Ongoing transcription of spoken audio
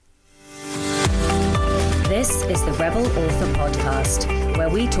is the Rebel Author Podcast, where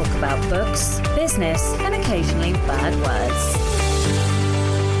we talk about books, business, and occasionally bad words.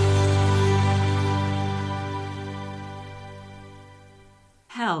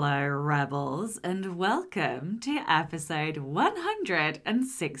 Hello, Rebels, and welcome to episode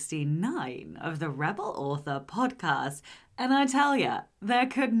 169 of the Rebel Author Podcast. And I tell you, there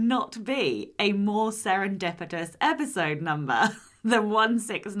could not be a more serendipitous episode number than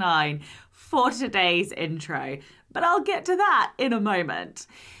 169 for today's intro. But I'll get to that in a moment.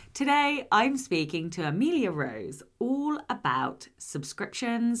 Today, I'm speaking to Emilia Rose all about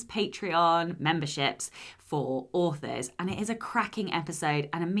subscriptions, Patreon, memberships for authors. And it is a cracking episode,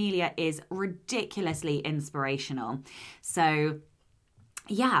 and Emilia is ridiculously inspirational. So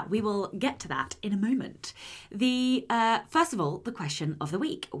yeah, we will get to that in a moment. First of all, the question of the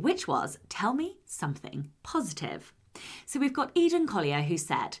week, which was, tell me something positive. So we've got Eden Collier who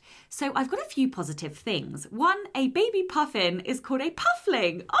said, so I've got a few positive things. One, a baby puffin is called a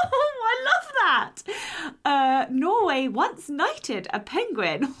puffling. Oh, I love that. Norway once knighted a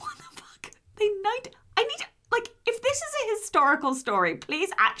penguin. What the fuck? If this is a historical story,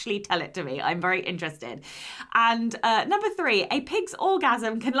 please actually tell it to me. I'm very interested. And number 3, a pig's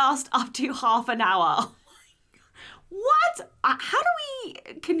orgasm can last up to half an hour. What?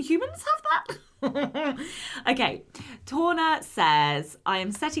 Can humans have that? Okay, Torna says, I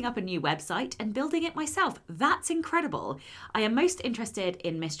am setting up a new website and building it myself. That's incredible. I am most interested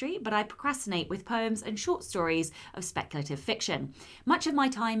in mystery, but I procrastinate with poems and short stories of speculative fiction. Much of my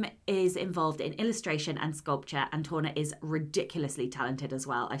time is involved in illustration and sculpture, and Torna is ridiculously talented as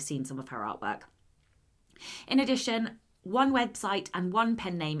well. I've seen some of her artwork. In addition, one website and one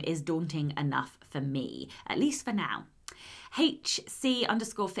pen name is daunting enough for me, at least for now.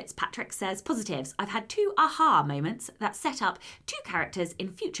 HC_Fitzpatrick says, positives. I've had 2 aha moments that set up 2 characters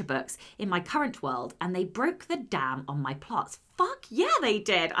in future books in my current world, and they broke the dam on my plots. Fuck yeah, they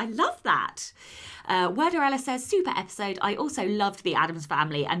did. I love that. Worderella says, super episode. I also loved the Addams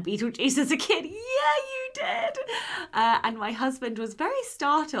Family and Beetlejuice as a kid. Yeah, you did. And my husband was very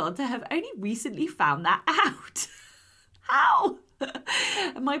startled to have only recently found that out. How?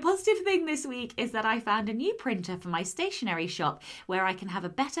 My positive thing this week is that I found a new printer for my stationery shop where I can have a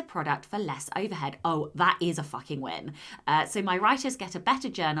better product for less overhead. Oh, that is a fucking win. So my writers get a better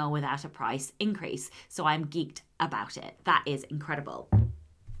journal without a price increase. So I'm geeked about it. That is incredible.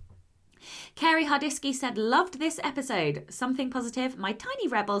 Carrie Hardisky said, loved this episode. Something positive. My tiny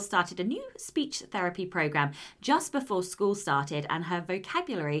rebel started a new speech therapy program just before school started, and her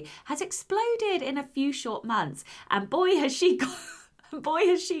vocabulary has exploded in a few short months. And boy, has she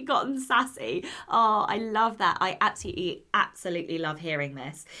gotten sassy. Oh, I love that. I absolutely love hearing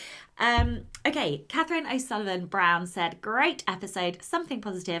this. Okay, Catherine O'Sullivan Brown said, great episode, something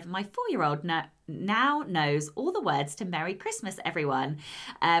positive. My 4-year-old now knows all the words to Merry Christmas, Everyone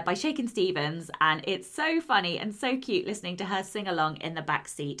by Shakin' Stevens, and it's so funny and so cute listening to her sing along in the back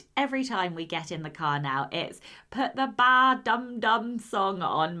seat. Every time we get in the car now, it's put the Ba Dum Dum song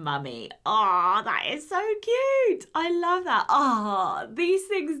on, Mummy. Oh, that is so cute. I love that. Oh, these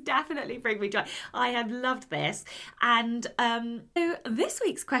things definitely bring me joy. I have loved this. And so this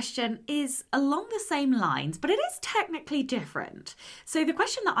week's question is along the same lines, but it is technically different. So the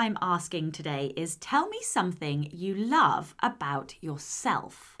question that I'm asking today is, tell me something you love about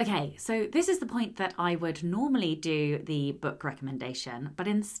yourself. Okay, so this is the point that I would normally do the book recommendation, but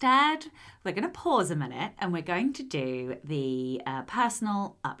instead we're going to pause a minute and we're going to do the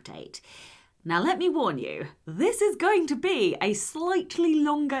personal update. Now, let me warn you, this is going to be a slightly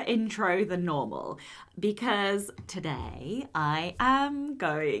longer intro than normal because today I am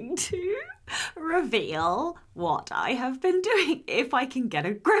going to reveal what I have been doing, if I can get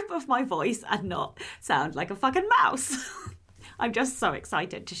a grip of my voice and not sound like a fucking mouse. I'm just so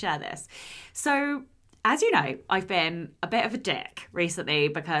excited to share this. So, as you know, I've been a bit of a dick recently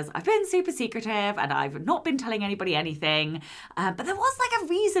because I've been super secretive and I've not been telling anybody anything. But there was like a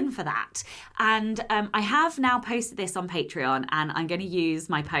reason for that. And I have now posted this on Patreon, and I'm going to use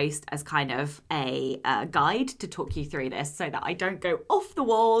my post as kind of a guide to talk you through this so that I don't go off the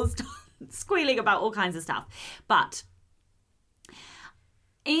walls squealing about all kinds of stuff. But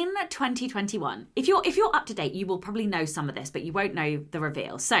in 2021, if you're up to date, you will probably know some of this, but you won't know the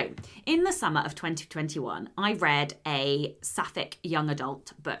reveal. So in the summer of 2021, I read a sapphic young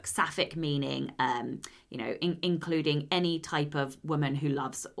adult book. Sapphic meaning, including any type of woman who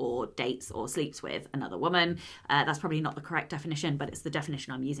loves or dates or sleeps with another woman. That's probably not the correct definition, but it's the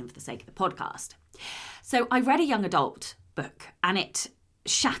definition I'm using for the sake of the podcast. So I read a young adult book, and it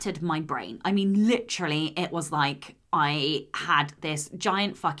shattered my brain. I mean, literally, it was like I had this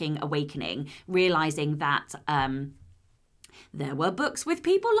giant fucking awakening, realizing that there were books with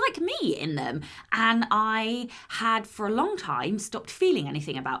people like me in them. And I had for a long time stopped feeling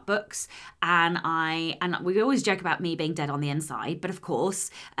anything about books. And we always joke about me being dead on the inside. But of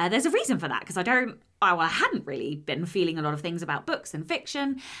course, there's a reason for that, because I hadn't really been feeling a lot of things about books and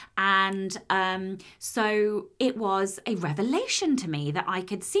fiction. And so it was a revelation to me that I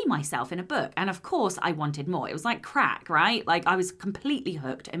could see myself in a book. And of course, I wanted more. It was like crack, right? Like I was completely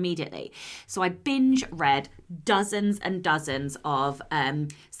hooked immediately. So I binge read dozens and dozens of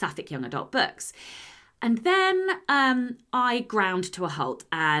sapphic young adult books. And then I ground to a halt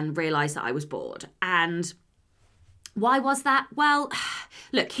and realised that I was bored. And why was that? Well,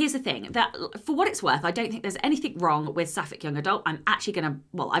 look, here's the thing. That for what it's worth, I don't think there's anything wrong with sapphic young adult. I'm actually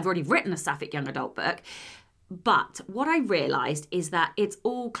I've already written a sapphic young adult book. But what I realised is that it's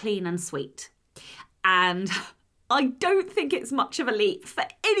all clean and sweet. And I don't think it's much of a leap for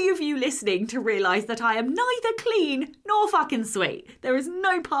any of you listening to realise that I am neither clean nor fucking sweet. There is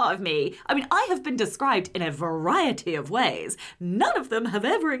no part of me. I mean, I have been described in a variety of ways. None of them have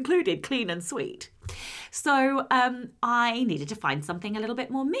ever included clean and sweet. So I needed to find something a little bit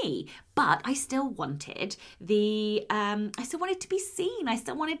more me, but I still wanted to be seen. I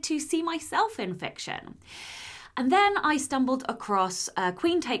still wanted to see myself in fiction. And then I stumbled across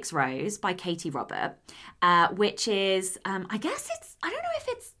Queen Takes Rose by Katie Robert, which is, I don't know if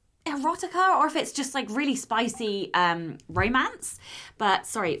it's erotica or if it's just like really spicy romance, but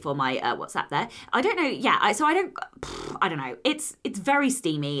sorry for my WhatsApp there. I don't know. Yeah, I don't know. It's very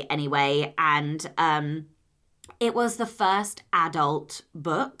steamy anyway, and it was the first adult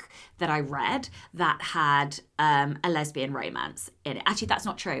book that I read that had a lesbian romance in it. Actually, that's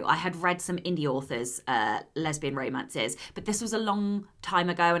not true. I had read some indie authors' lesbian romances, but this was a long time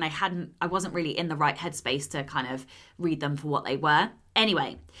ago, and I wasn't really in the right headspace to kind of read them for what they were.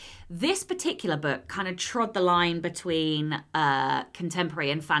 Anyway, this particular book kind of trod the line between contemporary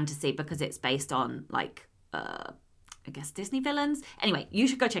and fantasy because it's based on I guess Disney villains. Anyway, you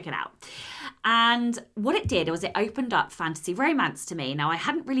should go check it out. And what it did was it opened up fantasy romance to me. Now, I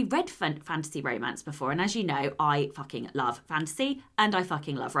hadn't really read fantasy romance before. And as you know, I fucking love fantasy and I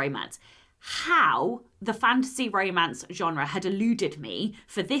fucking love romance. How the fantasy romance genre had eluded me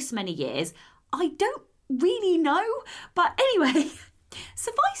for this many years, I don't really know. But anyway,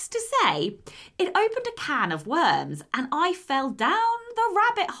 suffice to say, it opened a can of worms and I fell down the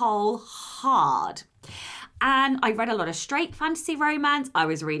rabbit hole hard. And I read a lot of straight fantasy romance. I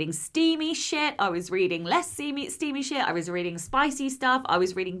was reading steamy shit. I was reading less steamy shit. I was reading spicy stuff. I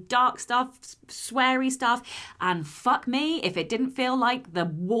was reading dark stuff, sweary stuff. And fuck me, if it didn't feel like the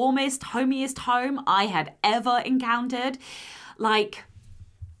warmest, homiest home I had ever encountered. Like,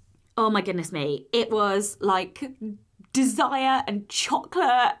 oh my goodness me. It was like desire and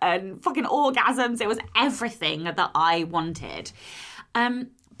chocolate and fucking orgasms. It was everything that I wanted.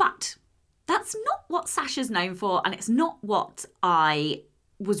 But that's not what Sasha's known for, and it's not what I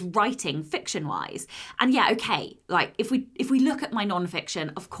was writing fiction-wise. And yeah, okay, like if we look at my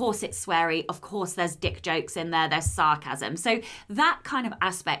non-fiction, of course it's sweary, of course there's dick jokes in there, there's sarcasm. So that kind of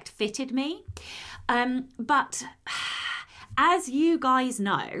aspect fitted me. But as you guys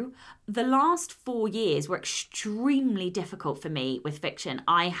know, the last 4 years were extremely difficult for me with fiction.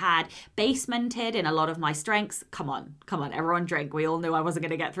 I had basemented in a lot of my strengths. Come on, everyone drink. We all knew I wasn't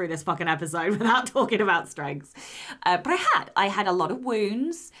going to get through this fucking episode without talking about strengths. But I had a lot of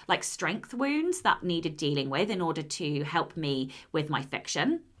wounds, like strength wounds that needed dealing with in order to help me with my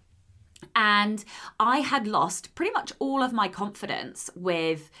fiction. And I had lost pretty much all of my confidence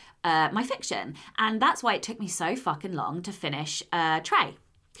with my fiction. And that's why it took me so fucking long to finish Trey.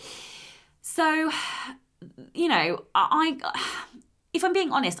 So, you know, if I'm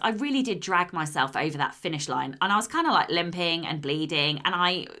being honest, I really did drag myself over that finish line. And I was kind of like limping and bleeding.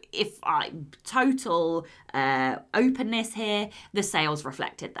 And total openness here, the sales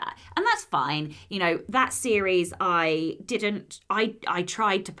reflected that. And that's fine. You know, that series, I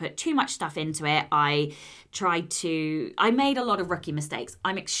tried to put too much stuff into it. I made a lot of rookie mistakes.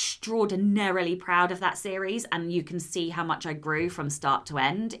 I'm extraordinarily proud of that series. And you can see how much I grew from start to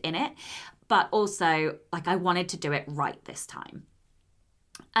end in it. But also, like, I wanted to do it right this time.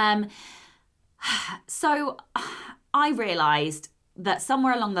 So I realised that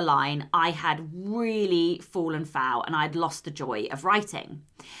somewhere along the line, I had really fallen foul and I'd lost the joy of writing.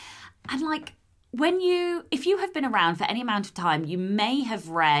 And like, if you have been around for any amount of time, you may have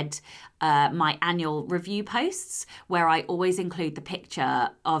read my annual review posts where I always include the picture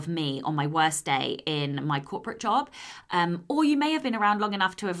of me on my worst day in my corporate job. Or you may have been around long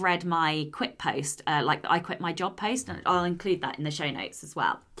enough to have read my quit post, like I quit my job post, and I'll include that in the show notes as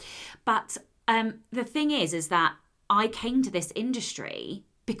well. But the thing is that I came to this industry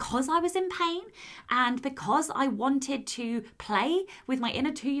because I was in pain and because I wanted to play with my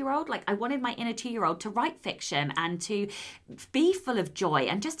inner 2-year-old. Like, I wanted my inner 2-year-old to write fiction and to be full of joy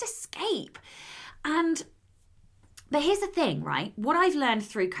and just escape. But here's the thing, right? What I've learned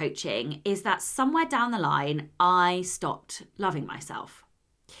through coaching is that somewhere down the line, I stopped loving myself.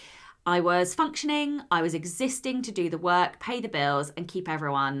 I was functioning, I was existing to do the work, pay the bills, and keep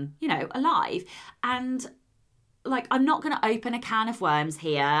everyone, alive. And like, I'm not going to open a can of worms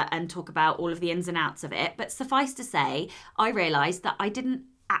here and talk about all of the ins and outs of it, but suffice to say, I realised that I didn't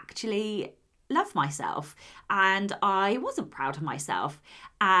actually love myself, and I wasn't proud of myself,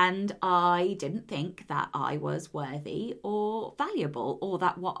 and I didn't think that I was worthy or valuable, or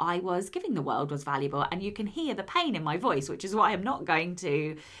that what I was giving the world was valuable. And you can hear the pain in my voice, which is why I'm not going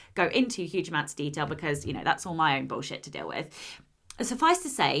to go into huge amounts of detail, because, that's all my own bullshit to deal with. Suffice to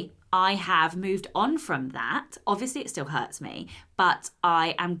say, I have moved on from that. Obviously, it still hurts me, but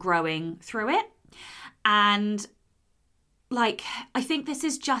I am growing through it. And I think this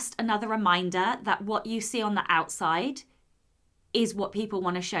is just another reminder that what you see on the outside is what people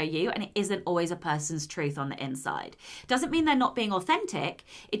want to show you, and it isn't always a person's truth on the inside. Doesn't mean they're not being authentic.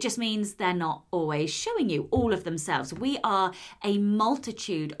 It just means they're not always showing you all of themselves. We are a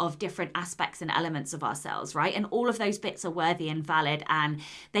multitude of different aspects and elements of ourselves, right? And all of those bits are worthy and valid, and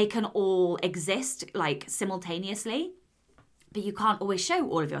they can all exist simultaneously, but you can't always show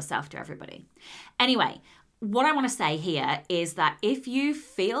all of yourself to everybody. Anyway, what I want to say here is that if you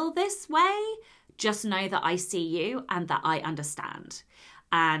feel this way, just know that I see you and that I understand.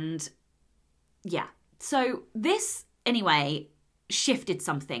 And yeah, so this, anyway, shifted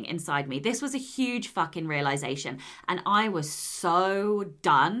something inside me. This was a huge fucking realization. And I was so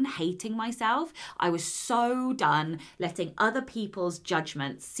done hating myself. I was so done letting other people's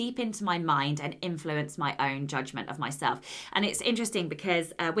judgments seep into my mind and influence my own judgment of myself. And it's interesting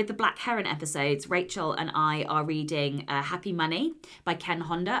because with the Black Heron episodes, Rachel and I are reading Happy Money by Ken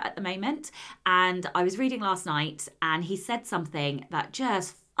Honda at the moment. And I was reading last night and he said something that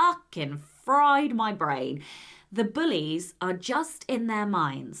just fucking fried my brain. The bullies are just in their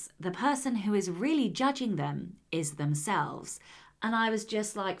minds. The person who is really judging them is themselves. And I was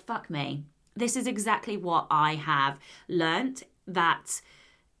just like, fuck me. This is exactly what I have learnt, that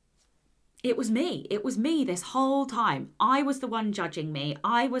it was me. It was me this whole time. I was the one judging me.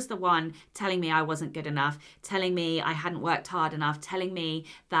 I was the one telling me I wasn't good enough, telling me I hadn't worked hard enough, telling me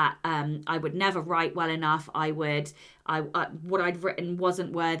that I would never write well enough, what I'd written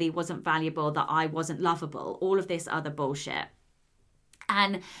wasn't worthy, wasn't valuable, that I wasn't lovable, all of this other bullshit.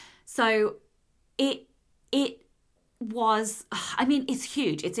 And so it was, it's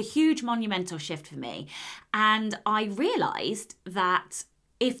huge. It's a huge monumental shift for me. And I realised that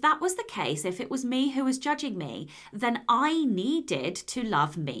if that was the case, if it was me who was judging me, then I needed to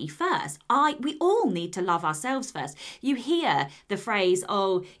love me first. We all need to love ourselves first. You hear the phrase,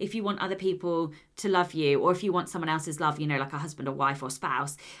 oh, if you want other people to love you, or if you want someone else's love, like a husband or wife or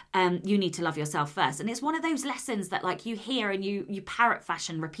spouse, you need to love yourself first. And it's one of those lessons that you hear and you parrot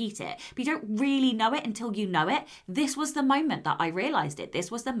fashion repeat it, but you don't really know it until you know it. This was the moment that I realised it. This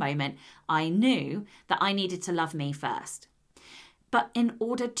was the moment I knew that I needed to love me first. But in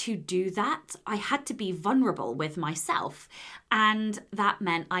order to do that, I had to be vulnerable with myself. And that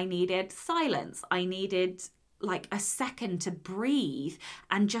meant I needed silence. I needed a second to breathe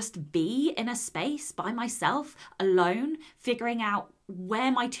and just be in a space by myself, alone, figuring out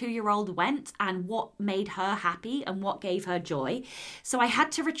where my 2-year-old went and what made her happy and what gave her joy. So I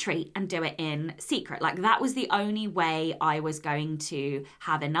had to retreat and do it in secret. That was the only way I was going to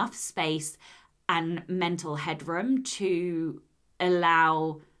have enough space and mental headroom to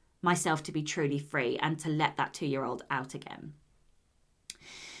allow myself to be truly free and to let that 2-year-old out again.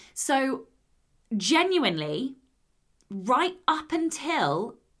 So genuinely, right up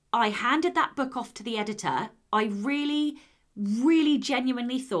until I handed that book off to the editor, I really, really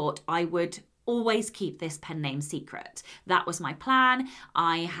genuinely thought I would always keep this pen name secret. That was my plan.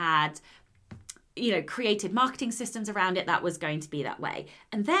 I had, created marketing systems around it that was going to be that way.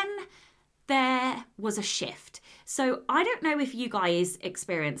 And then there was a shift. So I don't know if you guys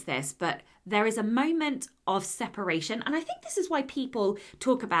experience this, but there is a moment of separation. And I think this is why people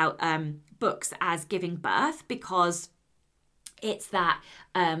talk about books as giving birth, because It's that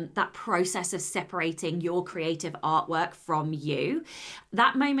that process of separating your creative artwork from you.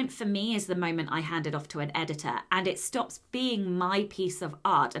 That moment for me is the moment I hand it off to an editor, and it stops being my piece of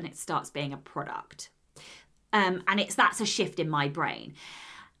art and it starts being a product. And that's a shift in my brain.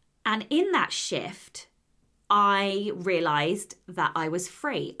 And in that shift, I realized that I was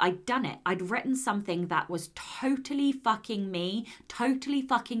free. I'd done it. I'd written something that was totally fucking me, totally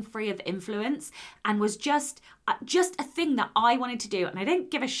fucking free of influence, and was just a thing that I wanted to do. And I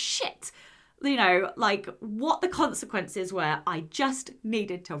didn't give a shit, like what the consequences were. I just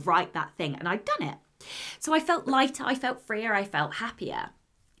needed to write that thing, and I'd done it. So I felt lighter, I felt freer, I felt happier.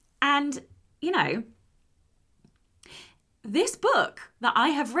 And, this book that I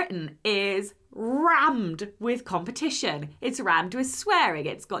have written is rammed with competition. It's rammed with swearing.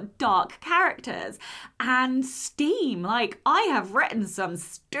 It's got dark characters and steam. Like, I have written some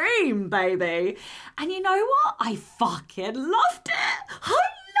steam, baby. And you know what? I fucking loved it.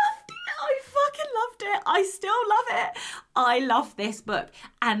 I fucking loved it. I still love it. I love this book.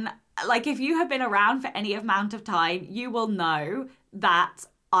 And like, if you have been around for any amount of time, you will know that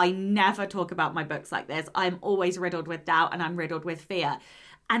I never talk about my books like this. I'm always riddled with doubt and I'm riddled with fear.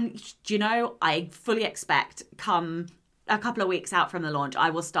 And, I fully expect come a couple of weeks out from the launch, I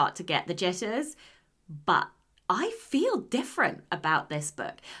will start to get the jitters. But I feel different about this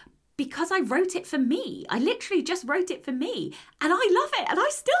book because I wrote it for me. I literally just wrote it for me. And I love it. And I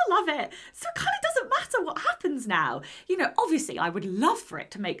still love it. So it kind of doesn't matter what happens now. Obviously, I would love for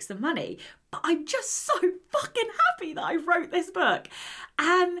it to make some money. But I'm just so fucking happy that I wrote this book.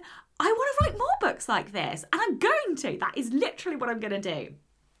 And I want to write more books like this. And I'm going to. That is literally what I'm going to do.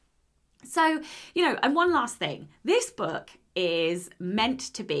 So, and one last thing. This book is meant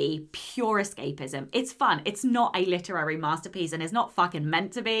to be pure escapism. It's fun. It's not a literary masterpiece and it's not fucking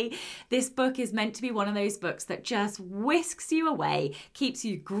meant to be. This book is meant to be one of those books that just whisks you away, keeps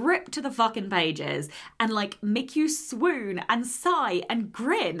you gripped to the fucking pages and make you swoon and sigh and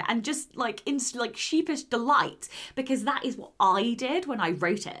grin and just in sheepish delight, because that is what I did when I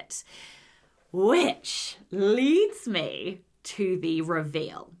wrote it. Which leads me to the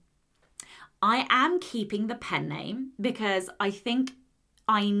reveal. I am keeping the pen name because I think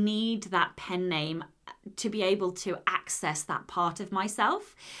I need that pen name to be able to access that part of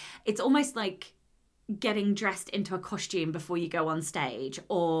myself. It's almost like getting dressed into a costume before you go on stage,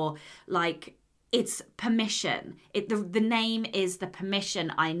 or it's permission. The name is the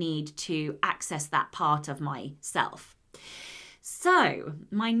permission I need to access that part of myself. So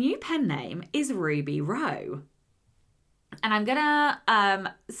my new pen name is Ruby Rowe. And I'm gonna,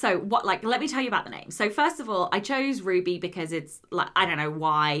 let me tell you about the name. So first of all, I chose Ruby because it's I don't know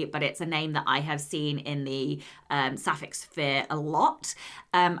why, but it's a name that I have seen in the sapphic sphere a lot.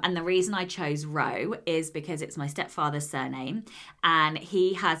 And the reason I chose Rowe is because it's my stepfather's surname. And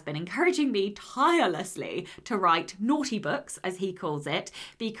he has been encouraging me tirelessly to write naughty books, as he calls it,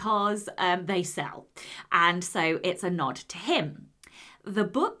 because they sell. And so it's a nod to him. The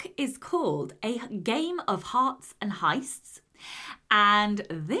book is called A Game of Hearts and Heists, and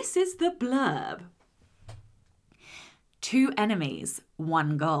this is the blurb. 2 enemies,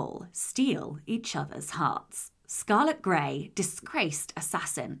 1 goal, steal each other's hearts. Scarlet Grey, disgraced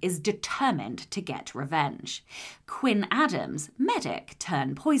assassin, is determined to get revenge. Quinn Adams, medic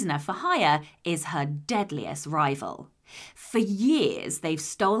turned poisoner for hire, is her deadliest rival. For years, they've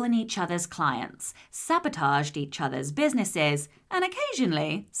stolen each other's clients, sabotaged each other's businesses, and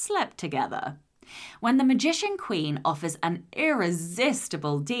occasionally slept together. When the Magician Queen offers an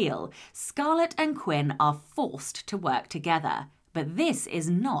irresistible deal, Scarlet and Quinn are forced to work together. But this is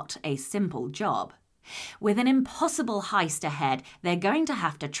not a simple job. With an impossible heist ahead, they're going to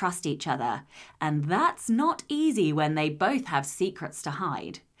have to trust each other. And that's not easy when they both have secrets to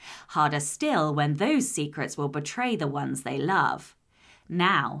hide. Harder still when those secrets will betray the ones they love.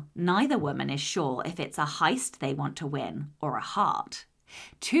 Now, neither woman is sure if it's a heist they want to win or a heart.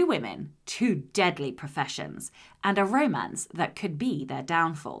 2 women, 2 deadly professions, and a romance that could be their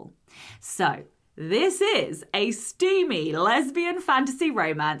downfall. So, this is a steamy lesbian fantasy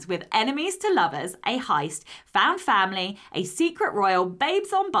romance with enemies to lovers, a heist, found family, a secret royal,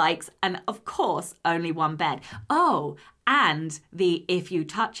 babes on bikes, and of course, only 1 bed. Oh, and the if you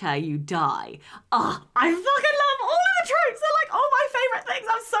touch her, you die. Oh, I fucking love all of the tropes. They're all my favourite things.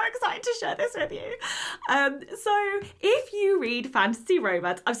 I'm so excited to share this with you. So if you read fantasy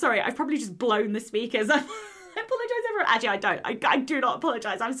romance, I'm sorry, I've probably just blown the speakers. I apologise everyone. Actually, I don't. I do not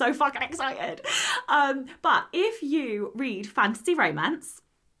apologise. I'm so fucking excited. But if you read fantasy romance,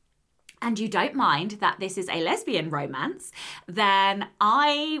 and you don't mind that this is a lesbian romance, then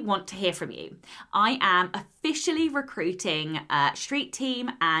I want to hear from you. I am officially recruiting street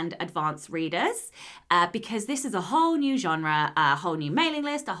team and advanced readers because this is a whole new genre, a whole new mailing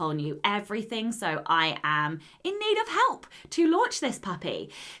list, a whole new everything. So I am in need of help to launch this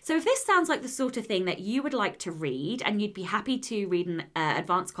puppy. So if this sounds like the sort of thing that you would like to read and you'd be happy to read an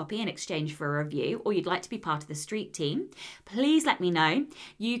advanced copy in exchange for a review, or you'd like to be part of the street team, please let me know.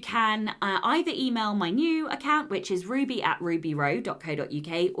 You can either email my new account, which is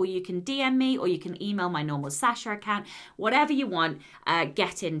ruby@rubyrow.co.uk, or you can DM me, or you can email my normal Sasha account. Whatever you want,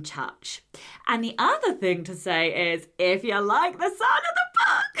 get in touch. And the other thing to say is, if you like the sound of the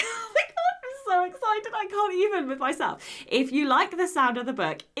book, I'm so excited, I can't even with myself. If you like the sound of the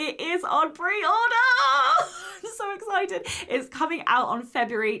book, it is on pre-order. I'm so excited. It's coming out on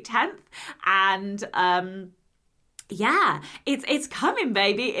February 10th, and yeah, it's coming,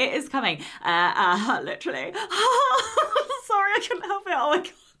 baby. It is coming. Literally. Sorry, I couldn't help it. Oh my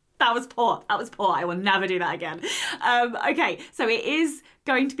God. That was poor. I will never do that again. Okay, so it is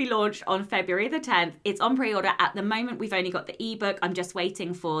going to be launched on February the 10th. It's on pre-order. At the moment, we've only got the ebook. I'm just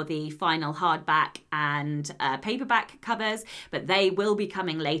waiting for the final hardback and paperback covers, but they will be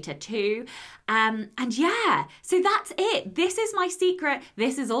coming later too. And yeah, so that's it. This is my secret.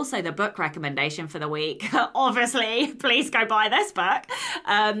 This is also the book recommendation for the week. Obviously, please go buy this book.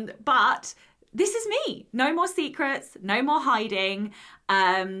 But this is me. No more secrets, no more hiding.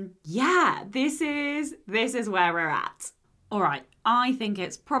 Yeah, this is where we're at. All right, I think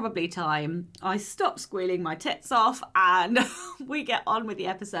it's probably time I stop squealing my tits off and we get on with the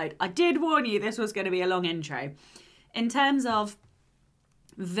episode. I did warn you this was going to be a long intro. In terms of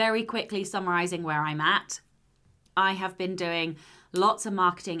very quickly summarising where I'm at, I have been doing lots of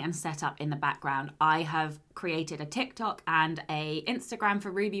marketing and setup in the background. I have created a TikTok and a Instagram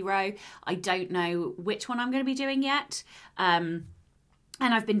for Ruby Row. I don't know which one I'm going to be doing yet.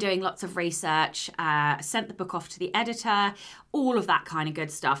 And I've been doing lots of research, sent the book off to the editor, all of that kind of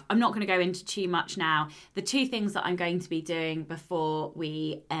good stuff. I'm not going to go into too much now. The two things that I'm going to be doing before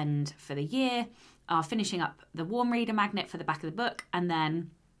we end for the year are finishing up the warm reader magnet for the back of the book, and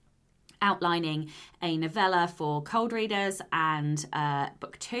then outlining a novella for cold readers and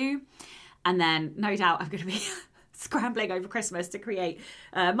book 2. And then no doubt I'm going to be scrambling over Christmas to create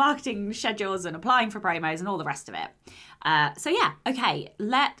marketing schedules and applying for promos and all the rest of it. So yeah, okay.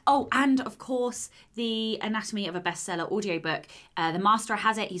 And of course, the Anatomy of a Bestseller audiobook. The master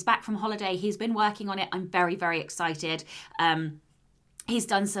has it. He's back from holiday. He's been working on it. I'm very, very excited. He's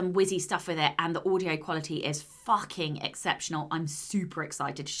done some whizzy stuff with it, and the audio quality is fucking exceptional. I'm super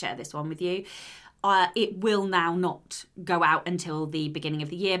excited to share this one with you. It will now not go out until the beginning of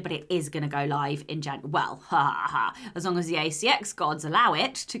the year, but it is going to go live in January. Well, as long as the ACX gods allow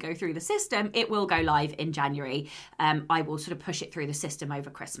it to go through the system, it will go live in January. I will sort of push it through the system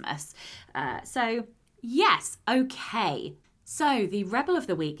over Christmas. So, yes, okay. So, the Rebel of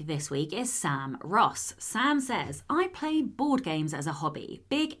the Week this week is Sam Ross. Sam says, I play board games as a hobby.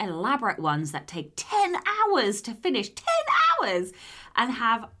 Big, elaborate ones that take 10 hours to finish. 10 hours! And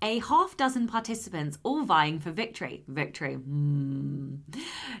have a half dozen participants all vying for victory.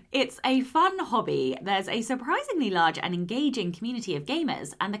 It's a fun hobby. There's a surprisingly large and engaging community of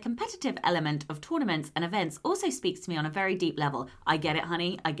gamers, and the competitive element of tournaments and events also speaks to me on a very deep level. I get it,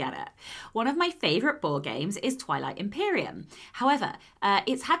 honey, I get it. One of my favourite board games is Twilight Imperium. However,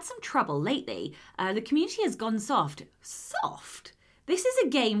 it's had some trouble lately. The community has gone soft. Soft? This is a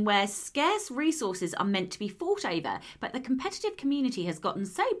game where scarce resources are meant to be fought over, but the competitive community has gotten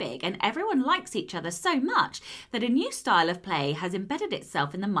so big and everyone likes each other so much that a new style of play has embedded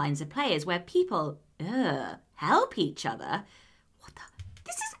itself in the minds of players where people help each other.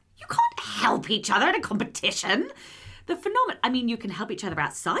 You can't help each other in a competition. The phenomenon, you can help each other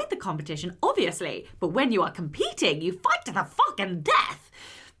outside the competition, obviously, but when you are competing, you fight to the fucking death.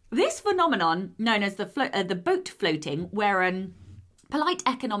 This phenomenon, known as the boat floating, where an polite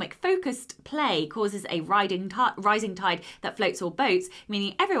economic focused play causes a rising tide that floats all boats,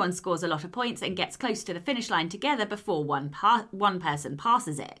 meaning everyone scores a lot of points and gets close to the finish line together before one person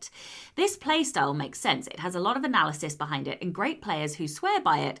passes it. This play style makes sense. It has a lot of analysis behind it and great players who swear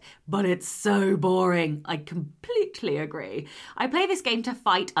by it, but it's so boring. I completely agree. I play this game to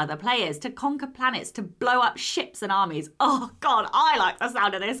fight other players, to conquer planets, to blow up ships and armies. Oh God, I like the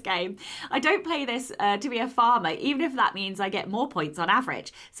sound of this game. I don't play this to be a farmer, even if that means I get more points on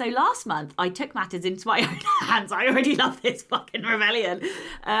average. So last month, I took matters into my own hands. I already love this fucking rebellion.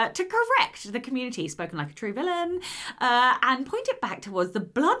 To correct the community, spoken like a true villain, and point it back towards the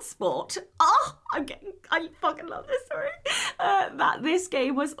blood sport. Oh, I fucking love this story. That this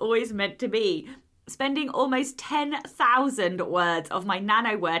game was always meant to be. Spending almost 10,000 words of my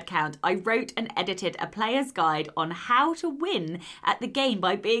nano word count, I wrote and edited a player's guide on how to win at the game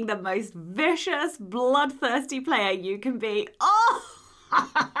by being the most vicious, bloodthirsty player you can be. Oh!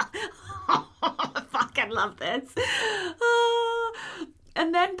 I fucking love this. Oh.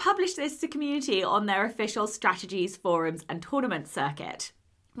 And then published this to community on their official strategies, forums and tournament circuit.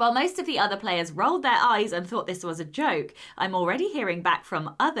 While most of the other players rolled their eyes and thought this was a joke, I'm already hearing back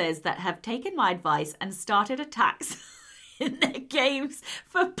from others that have taken my advice and started attacks in their games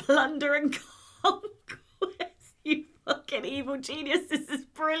for plunder and conquest. You fucking evil genius, this is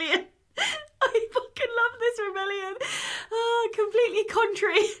brilliant. I fucking love this rebellion. Oh, completely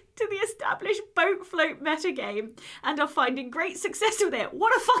contrary to the established boat float metagame, and are finding great success with it.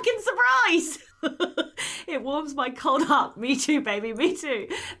 What a fucking surprise! It warms my cold heart, me too, baby, me too,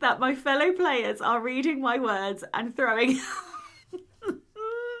 that my fellow players are reading my words and throwing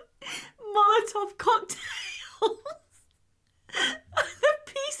Molotov cocktails at the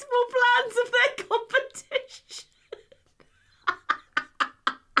peaceful plans of their competition.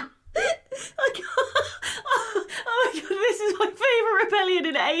 Oh my god, this is my favourite rebellion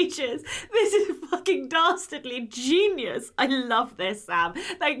in ages. This is fucking dastardly genius. I love this, Sam.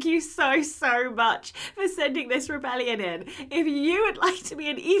 Thank you so much for sending this rebellion in. If you would like to be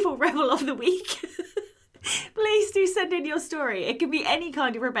an evil rebel of the week, please do send in your story. It can be any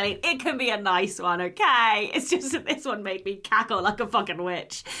kind of rebellion. It can be a nice one, okay? It's just that this one made me cackle like a fucking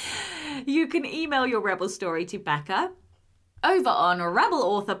witch. You can email your rebel story to Becca over on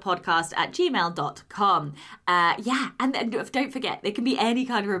rebelauthorpodcast@gmail.com. And then don't forget, there can be any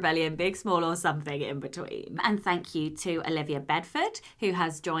kind of rebellion, big, small, or something in between. And thank you to Olivia Bedford, who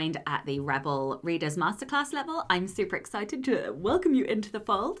has joined at the Rebel Readers Masterclass level. I'm super excited to welcome you into the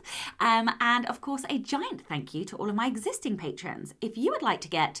fold. And of course, a giant thank you to all of my existing patrons. If you would like to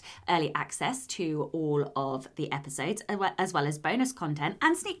get early access to all of the episodes, as well as bonus content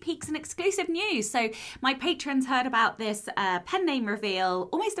and sneak peeks and exclusive news. So my patrons heard about this pen name reveal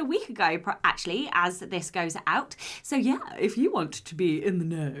almost a week ago, actually, as this goes out. So yeah, if you want to be in the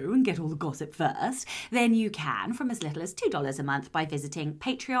know and get all the gossip first, then you can from as little as $2 a month by visiting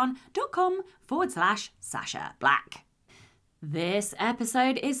patreon.com/Sasha Black. This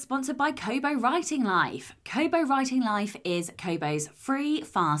episode is sponsored by Kobo Writing Life. Kobo Writing Life is Kobo's free,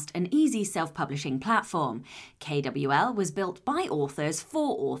 fast and easy self-publishing platform. KWL was built by authors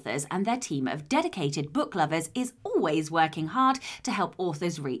for authors, and their team of dedicated book lovers is always working hard to help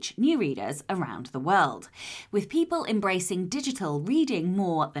authors reach new readers around the world. With people embracing digital reading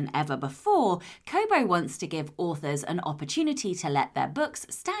more than ever before, Kobo wants to give authors an opportunity to let their books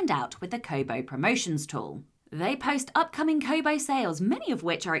stand out with the Kobo promotions tool. They post upcoming Kobo sales, many of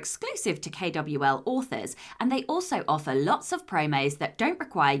which are exclusive to KWL authors, and they also offer lots of promos that don't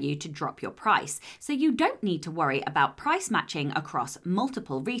require you to drop your price, so you don't need to worry about price matching across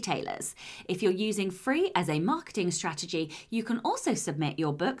multiple retailers. If you're using free as a marketing strategy, you can also submit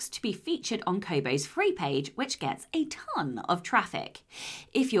your books to be featured on Kobo's free page, which gets a ton of traffic.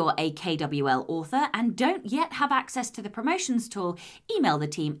 If you're a KWL author and don't yet have access to the promotions tool, email the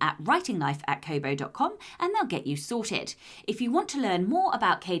team at writinglife@kobo.com and they'll get you sorted. If you want to learn more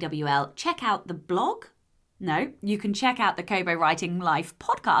about KWL, check out the blog. No, you can check out the Kobo Writing Life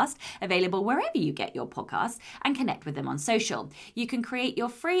podcast, available wherever you get your podcasts, and connect with them on social. You can create your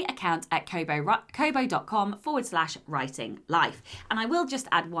free account at kobo.com/writing life. And I will just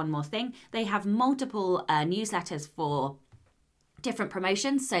add one more thing. They have multiple newsletters for different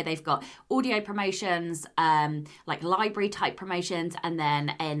promotions. So they've got audio promotions, like library type promotions, and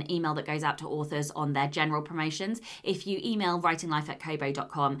then an email that goes out to authors on their general promotions. If you email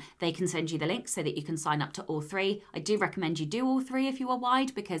writinglife@kobo.com, they can send you the link so that you can sign up to all three. I do recommend you do all three if you are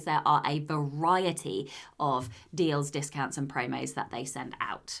wide, because there are a variety of deals, discounts and promos that they send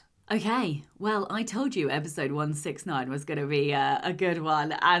out. Okay, well, I told you episode 169 was going to be a good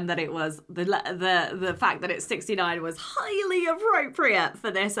one, and that it was the fact that it's 69 was highly appropriate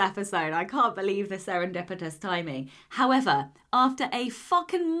for this episode. I can't believe the serendipitous timing. However, after a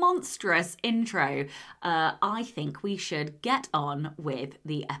fucking monstrous intro, I think we should get on with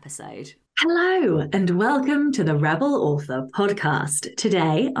the episode. Hello and welcome to the Rebel Author podcast.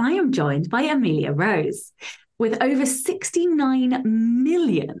 Today, I am joined by Emilia Rose. With over 69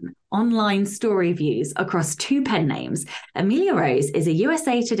 million online story views across 2 pen names, Emilia Rose is a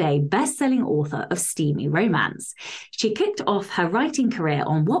USA Today best-selling author of steamy romance. She kicked off her writing career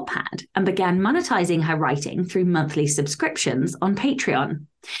on Wattpad and began monetizing her writing through monthly subscriptions on Patreon.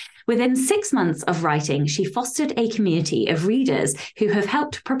 Within 6 months of writing, she fostered a community of readers who have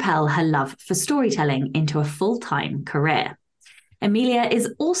helped propel her love for storytelling into a full-time career. Emilia is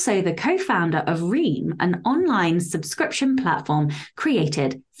also the co-founder of Ream, an online subscription platform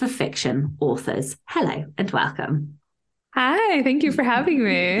created for fiction authors. Hello and welcome. Hi, thank you for having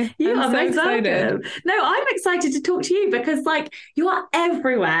me. You are so most excited. welcome. No, I'm excited to talk to you because you are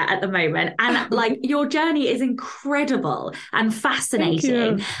everywhere at the moment and your journey is incredible and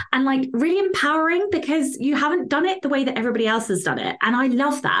fascinating and really empowering because you haven't done it the way that everybody else has done it. And I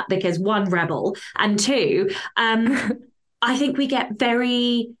love that because 1, rebel, and 2, I think we get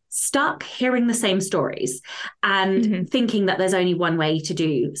very stuck hearing the same stories and thinking that there's only one way to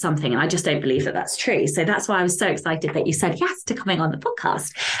do something. And I just don't believe that that's true. So that's why I was so excited that you said yes to coming on the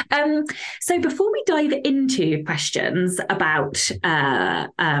podcast. So before we dive into questions about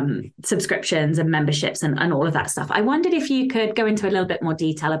subscriptions and memberships and all of that stuff, I wondered if you could go into a little bit more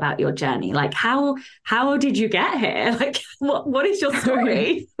detail about your journey. How did you get here? What is your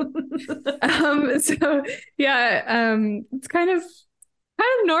story? It's kind of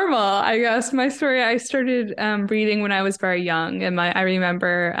normal, I guess. My story, I started reading when I was very young, and I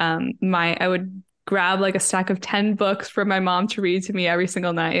remember I would grab a stack of 10 books for my mom to read to me every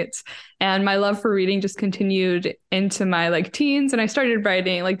single night, and my love for reading just continued into my teens, and I started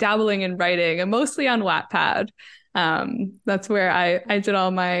writing, dabbling in writing, and mostly on Wattpad. That's where I did all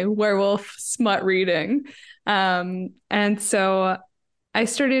my werewolf smut reading, and so I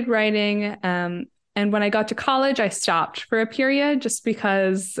started writing. And when I got to college, I stopped for a period just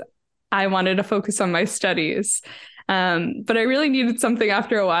because I wanted to focus on my studies. But I really needed something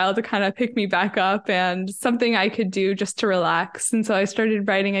after a while to kind of pick me back up and something I could do just to relax. And so I started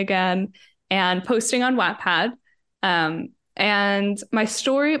writing again and posting on Wattpad. And my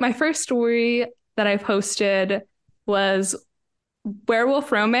first story that I posted was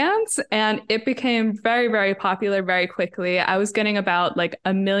werewolf romance, and it became very, very popular very quickly. I was getting about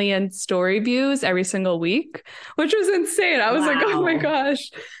 1 million story views every single week, which was insane. I was oh my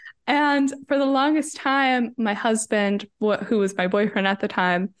gosh. And for the longest time, my husband, who was my boyfriend at the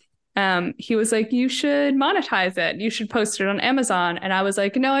time, he was like, you should monetize it. You should post it on Amazon. And I was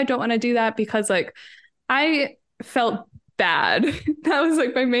like, no, I don't want to do that because I felt bad. That was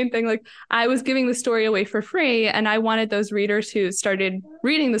my main thing. I was giving the story away for free, and I wanted those readers who started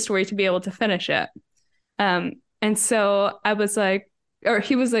reading the story to be able to finish it. And so I was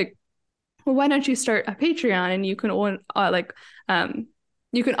he was like, well, why don't you start a Patreon and you can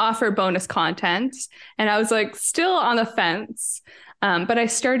you can offer bonus content. And I was still on the fence. But I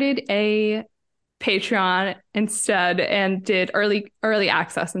started a Patreon instead and did early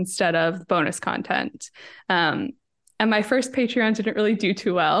access instead of bonus content. And my first Patreon didn't really do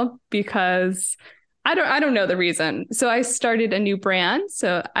too well because I don't know the reason. So I started a new brand.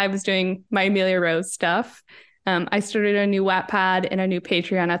 So I was doing my Emilia Rose stuff. I started a new Wattpad and a new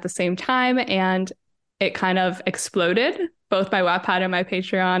Patreon at the same time, and it kind of exploded. Both my Wattpad and my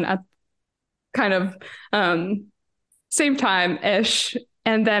Patreon at kind of same time-ish.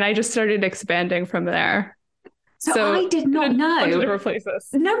 And then I just started expanding from there. So I did not know. Different places.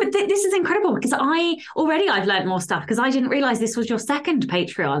 No, but this is incredible because I've learned more stuff because I didn't realize this was your second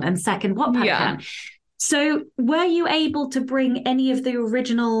Patreon and second Wattpad account. So were you able to bring any of the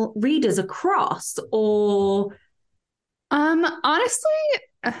original readers across, or? Honestly,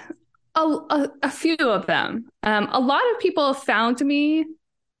 a few of them. A lot of people found me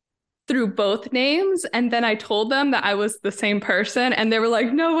through both names, and then I told them that I was the same person, and they were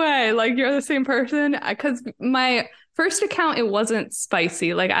like, no way, you're the same person. Because my first account, it wasn't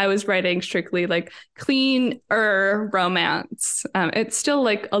spicy. I was writing strictly cleaner romance. It still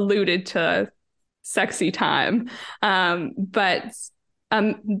alluded to sexy time. But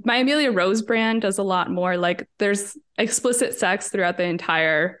my Emilia Rose brand does a lot more. There's explicit sex throughout the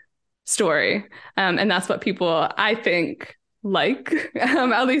entire story. And that's what people, I think,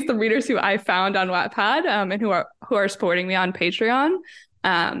 at least the readers who I found on Wattpad, and who are supporting me on Patreon.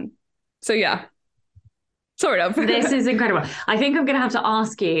 So yeah, sort of. This is incredible. I think I'm going to have to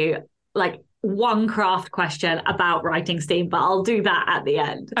ask you one craft question about writing steam, but I'll do that at the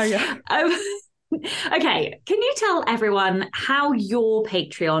end. Oh yeah. Okay, can you tell everyone how your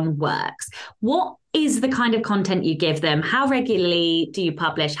Patreon works? What is the kind of content you give them? How regularly do you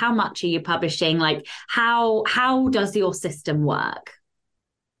publish? How much are you publishing? How does your system work?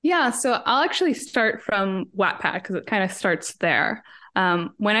 Yeah, so I'll actually start from Wattpad because it kind of starts there.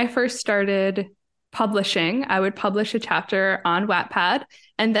 When I first started publishing, I would publish a chapter on Wattpad,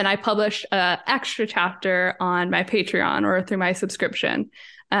 and then I publish an extra chapter on my Patreon or through my subscription.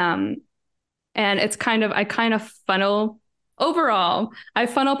 And it's I funnel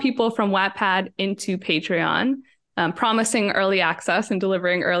people from Wattpad into Patreon, promising early access and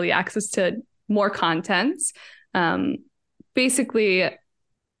delivering early access to more content, basically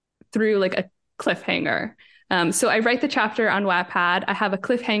through like a cliffhanger. So I write the chapter on Wattpad. I have a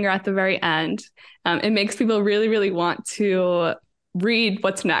cliffhanger at the very end. It makes people really, really want to read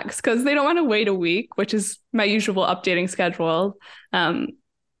what's next because they don't want to wait a week, which is my usual updating schedule.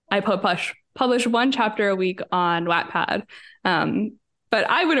 I publish one chapter a week on Wattpad. But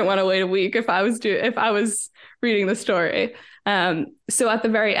I wouldn't want to wait a week if I was reading the story. So at the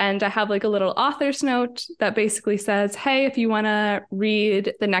very end, I have like a little author's note that basically says, hey, if you want to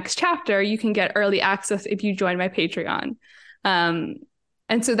read the next chapter, you can get early access if you join my Patreon.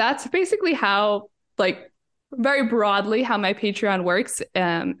 And so that's basically how, like, very broadly, how my Patreon works.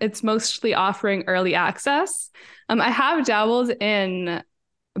 It's mostly offering early access. I have dabbled in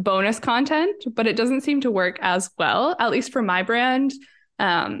bonus content, but it doesn't seem to work as well, at least for my brand.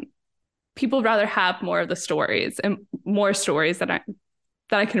 People rather have more of the stories and more stories that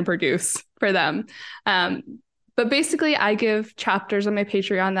I can produce for them. But basically, I give chapters on my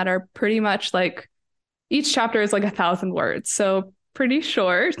Patreon that are pretty much like, each chapter is like 1,000 words, so pretty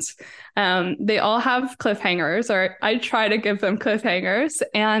short. They all have cliffhangers, or I try to give them cliffhangers.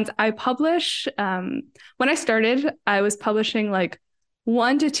 And I publish, when I started, I was publishing like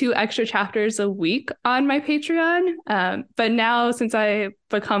 1 to 2 extra chapters a week on my Patreon. But now, since I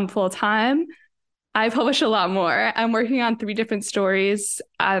become full-time, I publish a lot more. I'm working on 3 different stories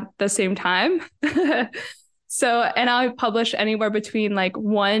at the same time. So, and I publish anywhere between like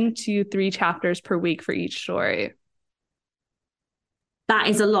 1 to 3 chapters per week for each story. That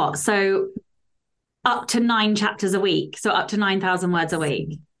is a lot. So up to 9 chapters a week. So up to 9,000 words a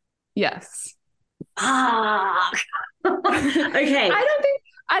week. Yes. Ah. Okay.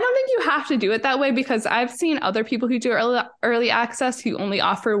 I don't think you have to do it that way, because I've seen other people who do early access who only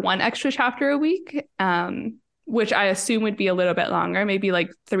offer 1 extra chapter a week, which I assume would be a little bit longer, maybe like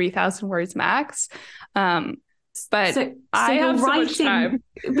 3,000 words max. But I have so much time.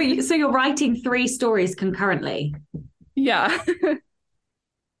 So you're writing 3 stories concurrently? Yeah.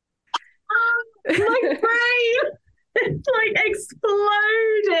 My brain, it's like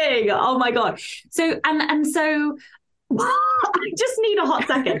exploding. Oh my God. So so I just need a hot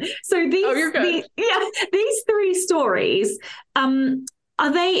second. So these 3 stories,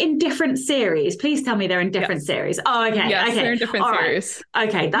 are they in different series? Please tell me they're in different series. Oh, okay. Yes, okay. They're in different series.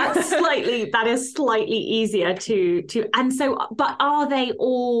 Okay, that is slightly easier to. And so, but are they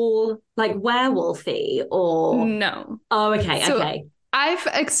all like werewolfy or no? Oh, okay, so okay. I've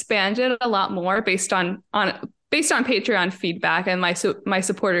expanded a lot more based on Patreon feedback and my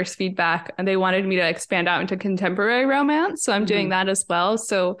supporters' feedback, and they wanted me to expand out into contemporary romance. So I'm doing that as well.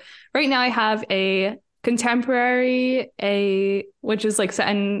 So right now I have a contemporary, which is like set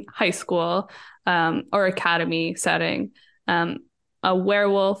in high school or academy setting, a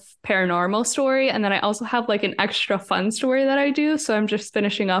werewolf paranormal story, and then I also have like an extra fun story that I do. So I'm just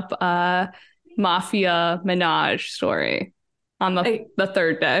finishing up a mafia menage story on the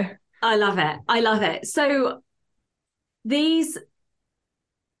 3rd day. I love it. So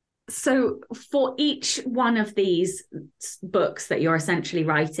for each one of these books that you're essentially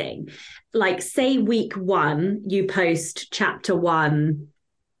writing, like say week 1, you post chapter 1.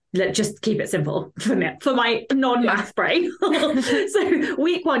 Let's just keep it simple for my non-math brain. So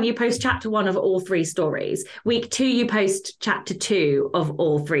week 1, you post chapter 1 of all 3 stories. Week 2, you post chapter 2 of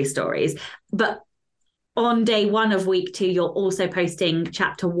all 3 stories. But on day 1 of week 2, you're also posting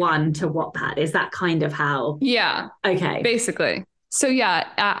chapter 1 to Wattpad. Is that kind of how? Yeah. Okay. Basically. So yeah,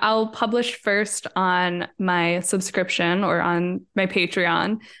 I'll publish first on my subscription or on my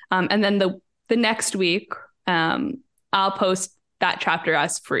Patreon. And then the next week, I'll post that chapter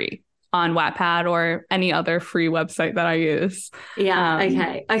as free on Wattpad or any other free website that I use. Yeah.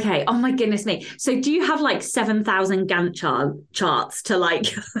 Okay. Oh my goodness me. So do you have like 7,000 Gantt charts to like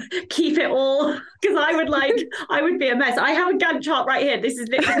keep it all? Because I would be a mess. I have a Gantt chart right here. This is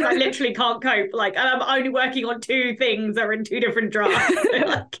because I literally can't cope. Like, and I'm only working on 2 things that are in 2 different drafts. So,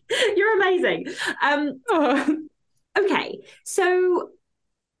 like, you're amazing. Okay. So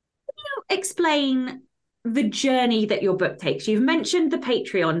can you explain the journey that your book takes? You've mentioned the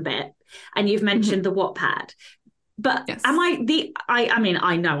Patreon bit and you've mentioned the Wattpad, but yes. I mean,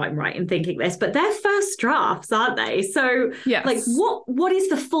 I know I'm right in thinking this, but they're first drafts, aren't they? So yes. Like what is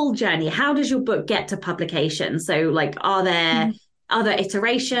the full journey? How does your book get to publication? So like, are there other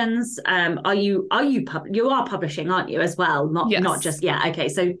iterations? You are publishing, aren't you, as well? Not Yes. just, yeah. Okay.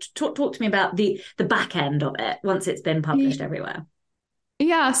 So talk to me about the back end of it once it's been published everywhere.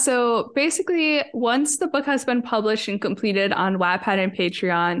 Yeah, so basically, once the book has been published and completed on Wattpad and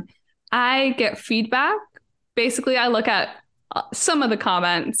Patreon, I get feedback. Basically, I look at some of the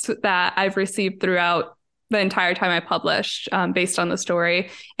comments that I've received throughout the entire time I published based on the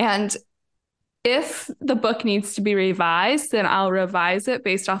story. And if the book needs to be revised, then I'll revise it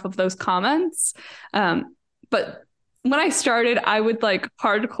based off of those comments. But when I started, I would like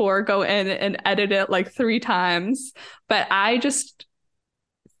hardcore go in and edit it like 3 times. But I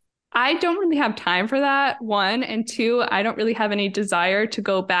don't really have time for that, one. And two, I don't really have any desire to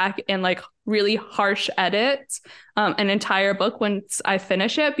go back and like really harsh edit an entire book once I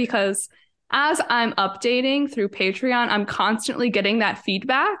finish it, because as I'm updating through Patreon, I'm constantly getting that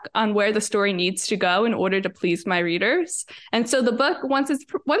feedback on where the story needs to go in order to please my readers. And so the book, once it's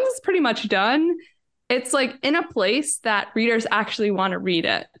pretty much done, it's like in a place that readers actually want to read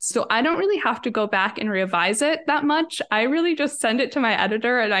it. So I don't really have to go back and revise it that much. I really just send it to my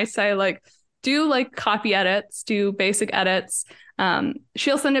editor and I say like, do like copy edits, do basic edits.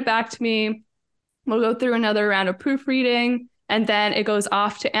 She'll send it back to me. We'll go through another round of proofreading, and then it goes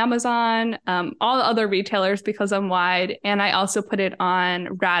off to Amazon, all the other retailers because I'm wide. And I also put it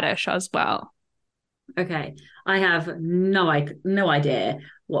on Radish as well. Okay. I have no idea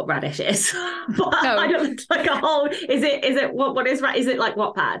what Radish is. But I don't like a whole, is it what is it like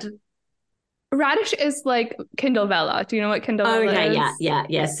Wattpad? Radish is like Kindle Vella. Do you know what Kindle Vella okay, is?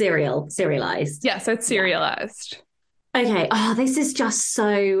 Yeah. Serialized. Yeah, so it's serialized. Yeah. Okay. Oh, this is just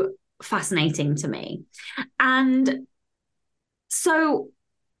so fascinating to me. And so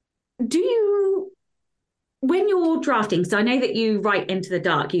when you're drafting, so I know that you write into the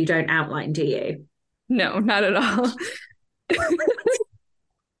dark, you don't outline, do you? No, not at all.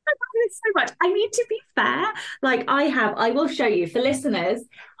 So much. I mean, to be fair, like I will show you for listeners,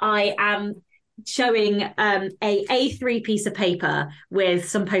 I am showing a A3 piece of paper with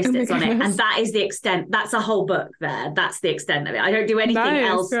some post-its on it, and that is the extent. That's a whole book there. That's the extent of it. I don't do anything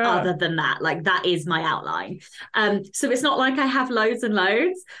else other than that. Like that is my outline. So it's not like I have loads and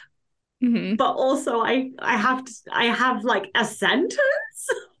loads, but also I have like a sentence,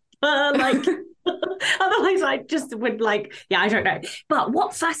 like. Otherwise I just would like, I don't know. But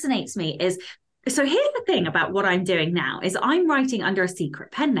what fascinates me is, so here's the thing about what I'm doing now is I'm writing under a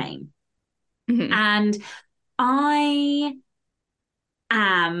secret pen name. And I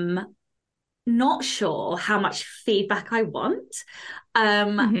am not sure how much feedback I want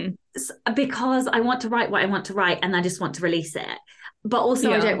because I want to write what I want to write and I just want to release it. But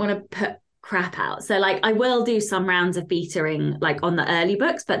also I don't want to put crap out. So like I will do some rounds of betaing like on the early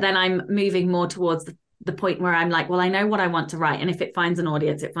books, but then I'm moving more towards the point where I'm like, well, I know what I want to write. And if it finds an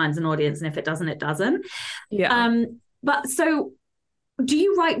audience, it finds an audience. And if it doesn't, it doesn't. Yeah. But so do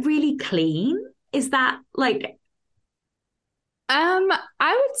you write really clean? Is that like... I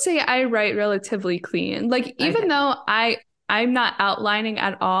would say I write relatively clean. Like even though I'm not outlining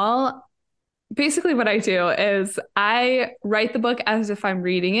at all, basically what I do is I write the book as if I'm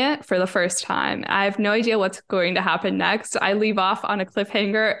reading it for the first time. I have no idea what's going to happen next. I leave off on a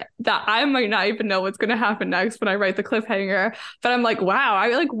cliffhanger that I might not even know what's going to happen next when I write the cliffhanger. But I'm like, wow,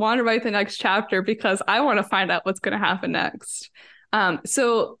 I like want to write the next chapter because I want to find out what's going to happen next.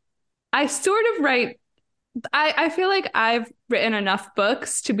 So I sort of write, I feel like I've written enough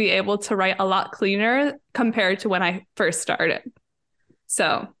books to be able to write a lot cleaner compared to when I first started.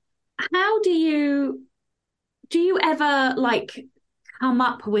 So how do you ever like come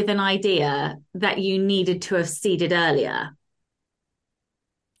up with an idea that you needed to have seeded earlier?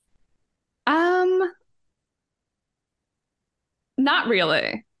 Not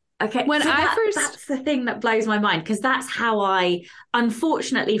really. Okay. When that's the thing that blows my mind, because that's how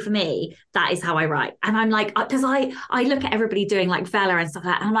unfortunately for me, that is how I write. And I'm like, because I look at everybody doing like Vella and stuff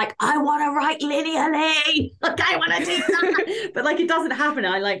like that, and I'm like, I want to write linearly. Like I want to do that. But like it doesn't happen.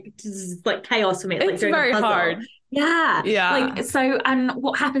 I like just like chaos for me. It's like doing very a puzzle. hard. Yeah. Like so, and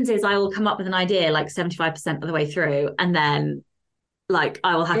what happens is I will come up with an idea like 75% of the way through, and then like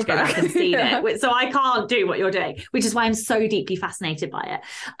I will have to go back and seed it. So I can't do what you're doing, which is why I'm so deeply fascinated by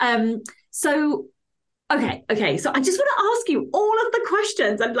it. So okay. So I just want to ask you all of the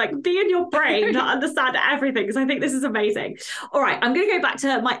questions and like be in your brain to understand everything, because I think this is amazing. All right, I'm going to go back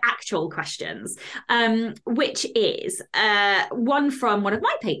to my actual questions, which is one from one of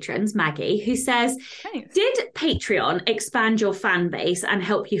my patrons, Maggie, who says, nice. Did Patreon expand your fan base and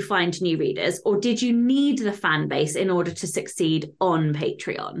help you find new readers, or did you need the fan base in order to succeed on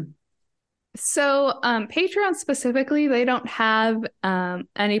Patreon? So, Patreon specifically, they don't have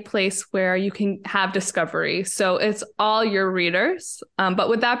any place where you can have discovery. So it's all your readers. But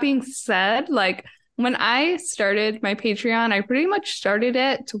with that being said, like when I started my Patreon, I pretty much started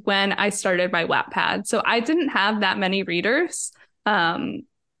it when I started my Wattpad. So I didn't have that many readers to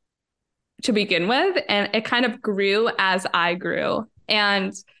begin with, and it kind of grew as I grew.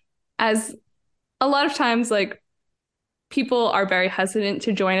 And as a lot of times, like people are very hesitant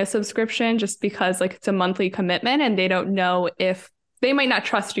to join a subscription just because like it's a monthly commitment and they don't know if they might not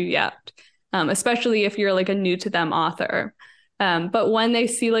trust you yet, especially if you're like a new to them author. But when they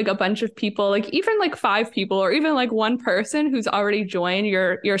see like a bunch of people, like even like 5 people or even like one person who's already joined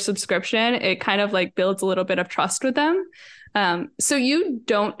your subscription, it kind of like builds a little bit of trust with them. So you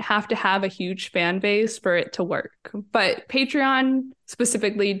don't have to have a huge fan base for it to work. But Patreon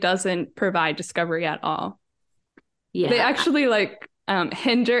specifically doesn't provide discovery at all. Yeah. They actually like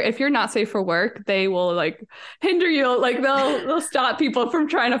hinder, if you're not safe for work, they will like hinder you. Like they'll stop people from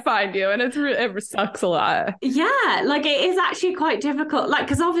trying to find you, and it sucks a lot. Yeah, like it is actually quite difficult. Like,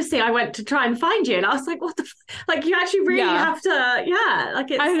 because obviously I went to try and find you, and I was like, "What the?" Like, you actually really have to, yeah.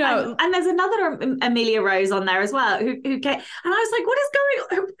 Like, it's, I know. and there's another Amelia Rose on there as well who came, and I was like, "What is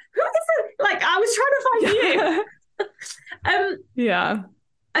going? Who is it?" Like, I was trying to find you. Yeah.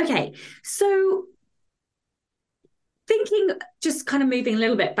 Okay, so thinking, just kind of moving a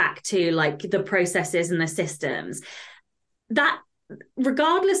little bit back to like the processes and the systems, that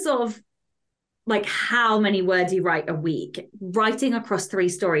regardless of like how many words you write a week, writing across 3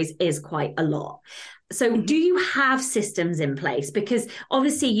 stories is quite a lot. So do you have systems in place? Because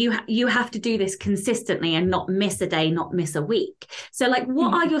obviously you have to do this consistently and not miss a day, not miss a week. So like,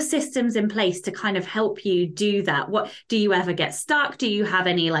 what are your systems in place to kind of help you do that? What do you ever get stuck? Do you have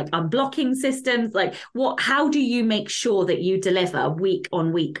any like unblocking systems? Like how do you make sure that you deliver week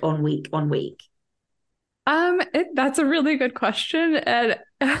on week on week on week? That's a really good question, and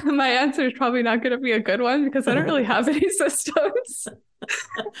my answer is probably not going to be a good one because I don't really have any systems.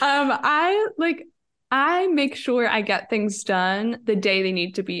 I make sure I get things done the day they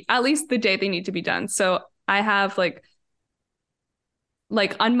need to be, at least the day they need to be done. So I have like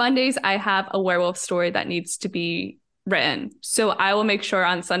on Mondays, I have a werewolf story that needs to be written. So I will make sure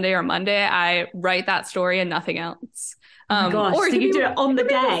on Sunday or Monday I write that story and nothing else. Oh my gosh, or so you do it on the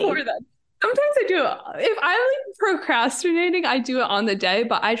day. Sometimes I do it. If I'm like procrastinating, I do it on the day,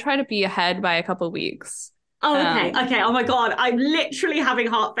 but I try to be ahead by a couple of weeks. Oh, okay. Okay. Oh my God. I'm literally having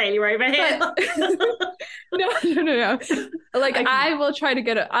heart failure over here. No. Like okay. I'll try to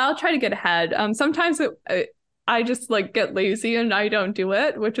get ahead. Sometimes I just like get lazy and I don't do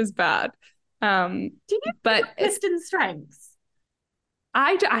it, which is bad. Do you but piston strengths?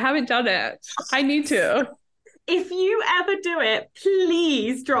 I haven't done it. I need to. If you ever do it,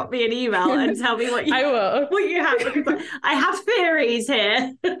 please drop me an email and tell me what you I will. What you have, because I have theories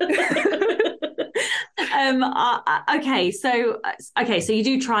here. So you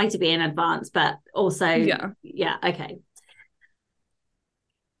do try to be in advance, but also yeah, okay.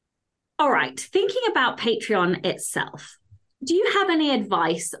 All right, thinking about Patreon itself, do you have any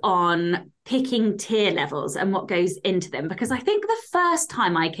advice on picking tier levels and what goes into them? Because I think the first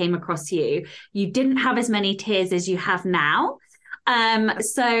time I came across you, you didn't have as many tiers as you have now.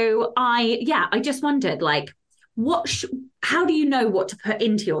 So I just wondered, like, how do you know what to put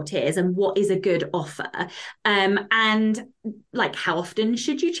into your tiers and what is a good offer? And like, how often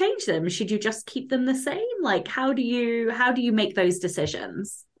should you change them? Should you just keep them the same? Like, how do you make those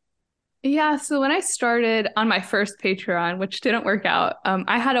decisions? Yeah, so when I started on my first Patreon, which didn't work out,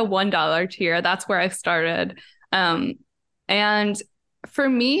 I had a $1 tier. That's where I started. And for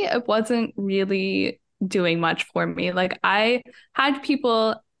me, it wasn't really doing much for me. Like I had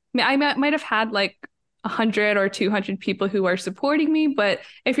people, I might have had like 100 or 200 people who are supporting me, but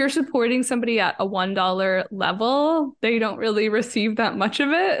if you're supporting somebody at a $1 level, they don't really receive that much of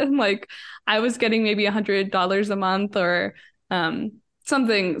it. And like I was getting maybe $100 a month or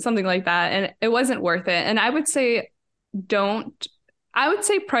something like that, and it wasn't worth it. And I would say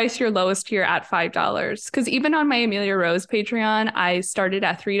price your lowest tier at $5, because even on my Emilia Rose Patreon, I started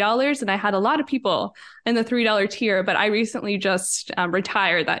at $3 and I had a lot of people in the $3 tier, but I recently just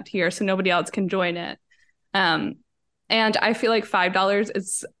retired that tier so nobody else can join it. And I feel like $5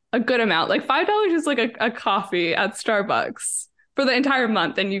 is a good amount. Like $5 is like a coffee at Starbucks for the entire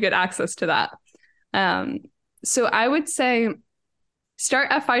month, and you get access to that. So I would say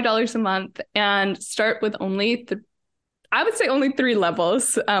start at $5 a month and start with only 3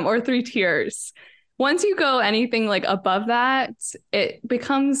 levels or 3 tiers. Once you go anything like above that, it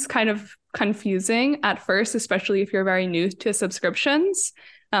becomes kind of confusing at first, especially if you're very new to subscriptions.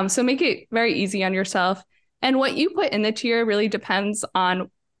 So make it very easy on yourself. And what you put in the tier really depends on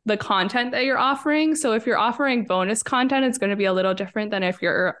the content that you're offering. So if you're offering bonus content, it's going to be a little different than if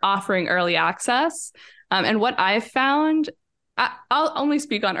you're offering early access. And what I've found, I'll only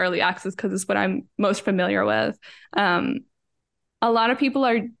speak on early access because it's what I'm most familiar with. A lot of people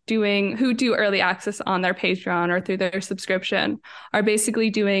who do early access on their Patreon or through their subscription are basically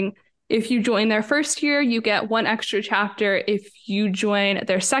doing, if you join their first tier, you get one extra chapter. If you join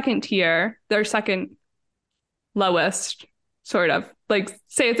their second tier, their second lowest, sort of, like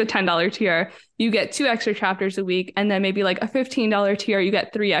say it's a $10 tier, you get 2 extra chapters a week. And then maybe like a $15 tier, you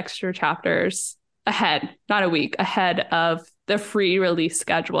get 3 extra chapters ahead, not a week, ahead of the free release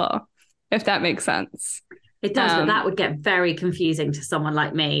schedule, if that makes sense. It does, but that would get very confusing to someone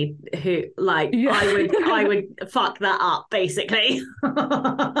like me who, like, Yeah. I would fuck that up, basically.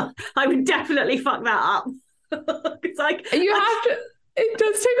 I would definitely fuck that up. It's like it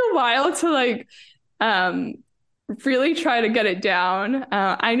does take a while to like really try to get it down.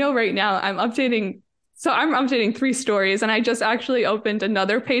 I know right now I'm updating 3 stories, and I just actually opened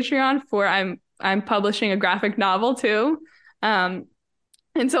another Patreon for I'm publishing a graphic novel too.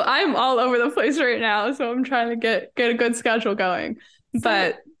 And so I'm all over the place right now. So I'm trying to get a good schedule going.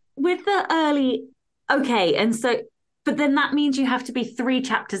 But with the early, okay, and so, but then that means you have to be 3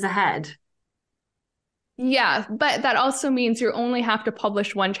 chapters ahead. Yeah, but that also means you only have to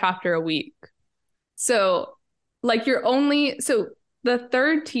publish 1 chapter a week. So like so the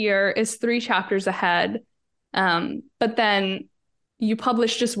third tier is 3 chapters ahead. But then you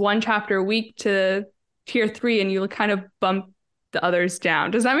publish just 1 chapter a week to tier 3, and you kind of bump the others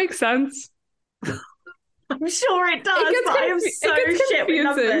down. Does that make sense? I'm sure it does, but I am so shit with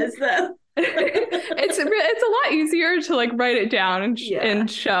numbers. It's a lot easier to like write it down and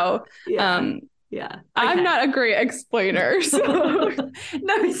show. Yeah. Yeah. Okay. I'm not a great explainer. So. No,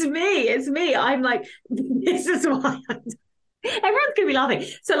 it's me. I'm like, this is why everyone's gonna be laughing.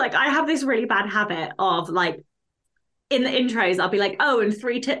 So like I have this really bad habit of like, in the intros, I'll be like, oh, and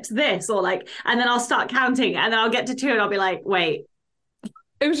 3 tips this, or like, and then I'll start counting, and then I'll get to 2, and I'll be like, wait,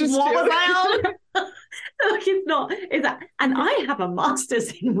 it was just what was I on? Like, it's not, is that, and I have a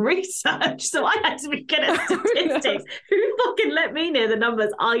master's in research, so I had to be good at statistics. Who fucking let me near the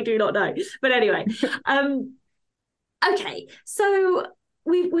numbers? I do not know. But anyway, okay, so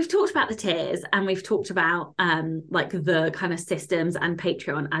we've talked about the tiers, and we've talked about like the kind of systems and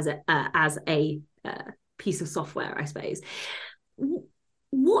Patreon as a piece of software, I suppose.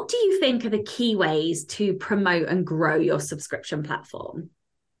 What do you think are the key ways to promote and grow your subscription platform?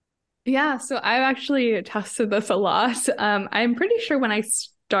 Yeah, so I've actually tested this a lot. I'm pretty sure when I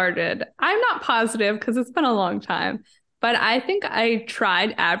started, I'm not positive because it's been a long time, but I think I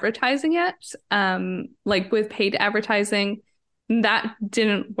tried advertising it, like with paid advertising. That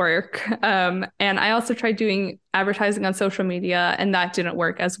didn't work. And I also tried doing advertising on social media, and that didn't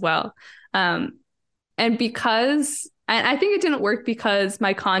work as well. And I think it didn't work because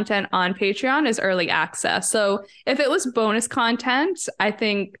my content on Patreon is early access. So if it was bonus content, I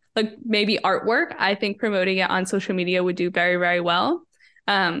think like maybe artwork, I think promoting it on social media would do very, very well.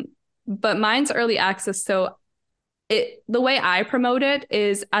 But mine's early access. So the way I promote it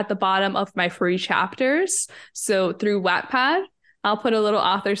is at the bottom of my free chapters. So through Wattpad, I'll put a little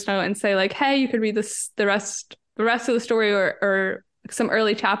author's note and say like, hey, you could read the rest of the story or some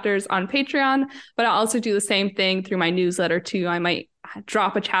early chapters on Patreon, but I'll also do the same thing through my newsletter too. I might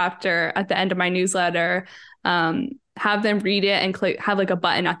drop a chapter at the end of my newsletter, have them read it, and have like a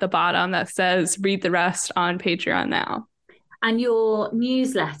button at the bottom that says read the rest on Patreon now. And your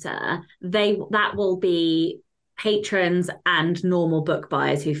newsletter, that will be patrons and normal book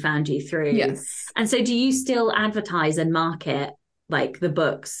buyers who found you through. Yes. And so do you still advertise and market like the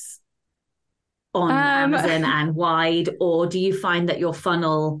books on Amazon and wide, or do you find that your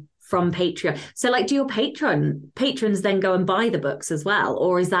funnel from Patreon, so like do your patrons then go and buy the books as well,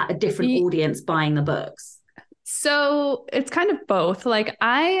 or is that a different audience buying the books? So it's kind of both. Like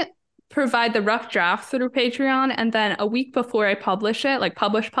I provide the rough draft through Patreon, and then a week before I publish it, like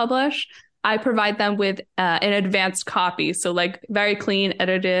publish, I provide them with an advanced copy, so like very clean,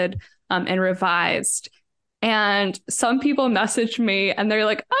 edited, and revised. And some people message me and they're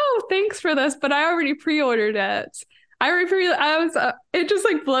like, oh, thanks for this, but I already pre-ordered it. It just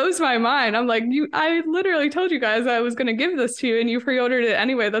like blows my mind. I'm like, I literally told you guys I was going to give this to you and you pre-ordered it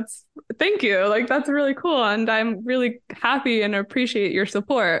anyway. Thank you. Like, that's really cool. And I'm really happy and appreciate your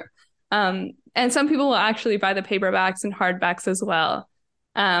support. And some people will actually buy the paperbacks and hardbacks as well.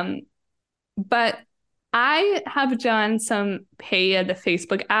 But I have done some paid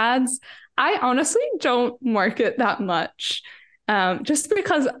Facebook ads. I honestly don't market that much. just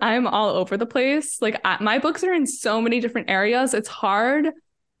because I'm all over the place. Like my books are in so many different areas. It's hard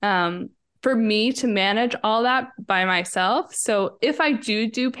for me to manage all that by myself. So if I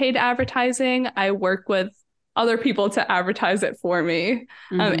do paid advertising, I work with other people to advertise it for me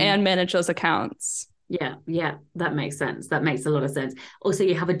and manage those accounts. Yeah, that makes sense. That makes a lot of sense. Also,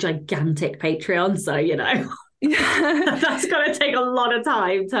 you have a gigantic Patreon, so that's going to take a lot of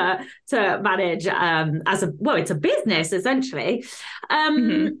time to manage it's a business essentially.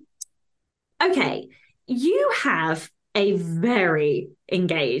 Okay, you have a very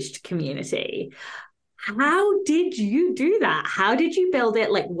engaged community. How did you do that? How did you build it?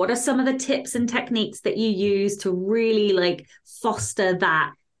 Like, what are some of the tips and techniques that you use to really like foster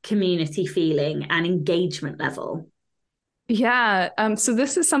that community feeling and engagement level? Yeah. So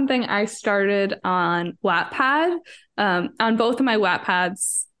this is something I started on Wattpad, on both of my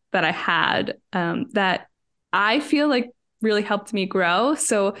Wattpads that I had, that I feel like really helped me grow.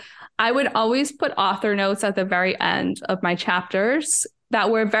 So I would always put author notes at the very end of my chapters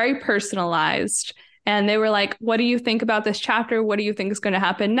that were very personalized. And they were like, what do you think about this chapter? What do you think is going to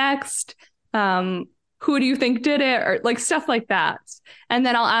happen next? Who do you think did it? Or like stuff like that. And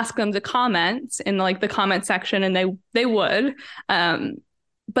then I'll ask them to comment in like the comment section, and they would.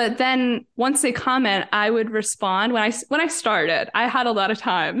 But then once they comment, I would respond. When I started, I had a lot of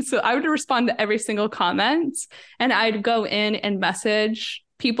time. So I would respond to every single comment, and I'd go in and message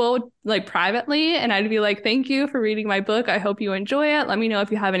people like privately, and I'd be like, thank you for reading my book. I hope you enjoy it. Let me know if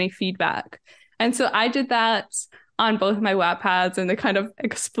you have any feedback. And so I did that on both my Wattpads, and they kind of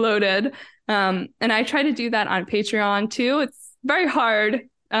exploded. And I try to do that on Patreon too. It's very hard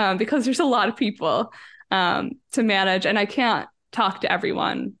because there's a lot of people to manage, and I can't talk to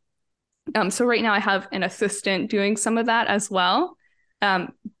everyone. So right now I have an assistant doing some of that as well.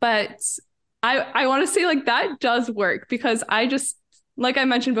 But I want to say like that does work, because like I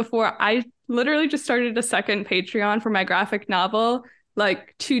mentioned before, I literally just started a second Patreon for my graphic novel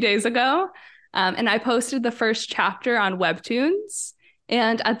like 2 days ago. And I posted the first chapter on Webtoons.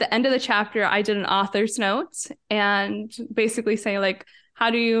 And at the end of the chapter, I did an author's note and basically say like, how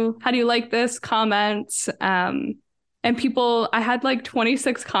do you like this? Comment. And people, I had like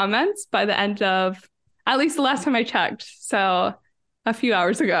 26 comments by the end of, at least the last time I checked. So a few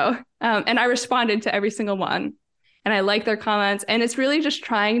hours ago. And I responded to every single one. And I like their comments. And it's really just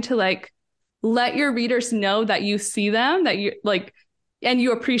trying to like, let your readers know that you see them, that you like, and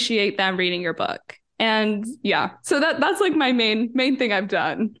you appreciate them reading your book. And yeah, so that's like my main thing I've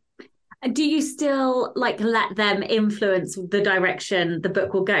done. Do you still like let them influence the direction the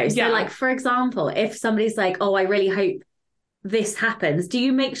book will go? So like, for example, if somebody's like, oh, I really hope this happens, do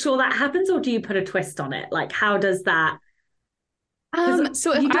you make sure that happens, or do you put a twist on it? Like, how does that?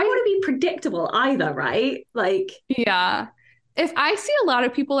 So you don't want to be predictable either, right? Like, yeah. If I see a lot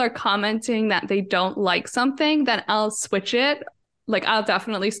of people are commenting that they don't like something, then I'll switch it. Like, I'll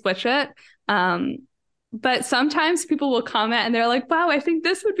definitely switch it. But sometimes people will comment and they're like, wow, I think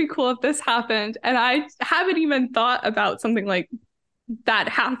this would be cool if this happened. And I haven't even thought about something like that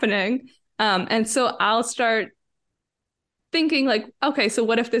happening. And so I'll start thinking like, okay, so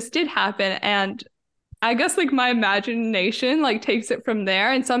what if this did happen? And I guess like my imagination like takes it from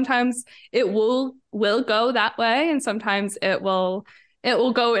there. And sometimes it will go that way. And sometimes it will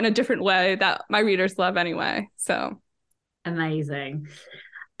go in a different way that my readers love anyway. So amazing.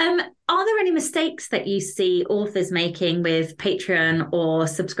 Are there any mistakes that you see authors making with Patreon or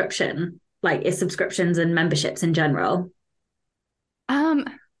subscription, like subscriptions and memberships in general?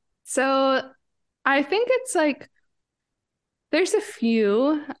 So I think it's like there's a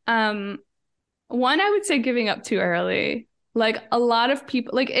few. One, I would say giving up too early. Like a lot of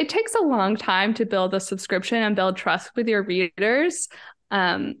people, like it takes a long time to build a subscription and build trust with your readers.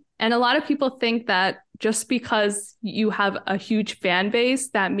 And a lot of people think that just because you have a huge fan base,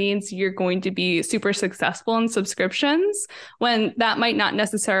 that means you're going to be super successful in subscriptions, when that might not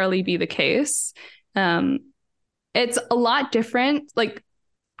necessarily be the case. It's a lot different. Like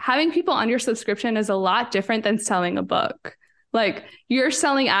having people on your subscription is a lot different than selling a book. Like you're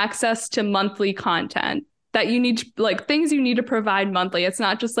selling access to monthly content that you need, like things you need to provide monthly. It's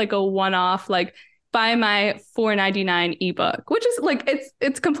not just like a one-off, like buy my $4.99 ebook, which is like,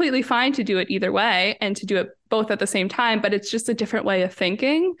 it's completely fine to do it either way and to do it both at the same time, but it's just a different way of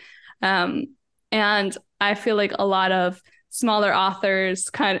thinking. And I feel like a lot of smaller authors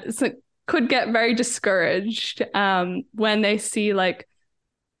could get very discouraged when they see like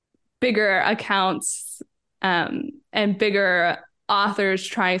bigger accounts and bigger authors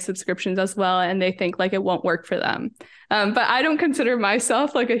try subscriptions as well, and they think like it won't work for them. But I don't consider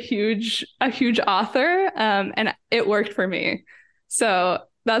myself like a huge author, and it worked for me. So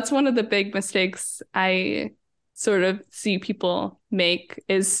that's one of the big mistakes I sort of see people make,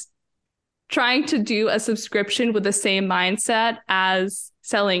 is trying to do a subscription with the same mindset as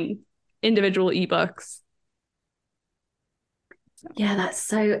selling individual ebooks. Yeah, that's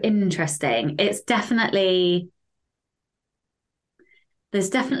so interesting. There's definitely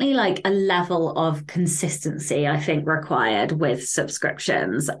like a level of consistency, I think, required with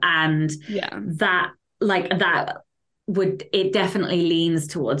subscriptions. And that it definitely leans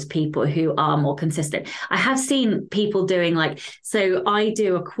towards people who are more consistent. I have seen people doing so I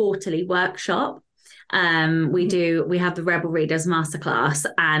do a quarterly workshop. We have the Rebel Readers Masterclass,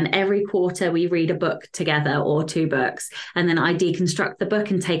 and every quarter we read a book together, or 2 books, and then I deconstruct the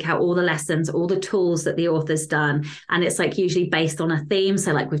book and take out all the lessons, all the tools that the author's done, and it's like usually based on a theme.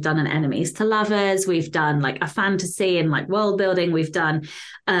 So like we've done an enemies to lovers, we've done like a fantasy and like world building, we've done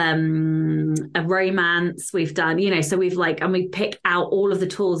a romance, we've done, so we've and we pick out all of the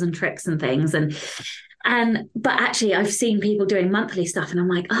tools and tricks and things. But actually I've seen people doing monthly stuff, and I'm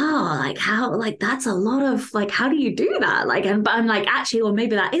like, how, that's a lot of how do you do that? But I'm like, actually, or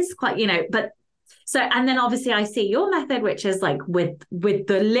maybe that is quite, but so, and then obviously I see your method, which is with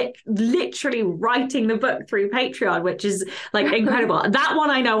the literally writing the book through Patreon, which is incredible. That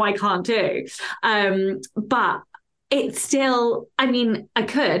one I know I can't do. But it's still, I mean, I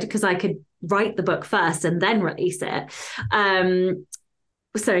could, because I could write the book first and then release it.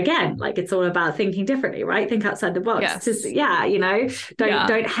 So again, it's all about thinking differently, right? Think outside the box. Yes.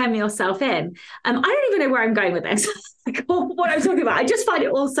 Don't hem yourself in. I don't even know where I'm going with this, what I'm talking about. I just find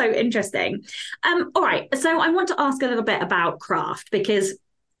it all so interesting. All right. So I want to ask a little bit about craft, because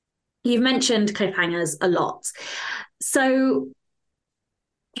you've mentioned cliffhangers a lot. So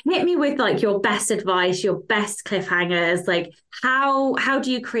hit me with your best advice, your best cliffhangers. How do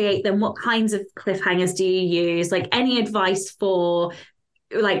you create them? What kinds of cliffhangers do you use? Any advice for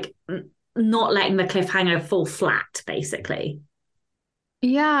not letting the cliffhanger fall flat, basically?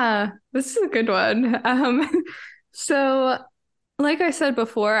 Yeah, this is a good one. So like I said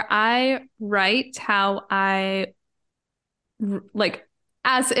before, I write how I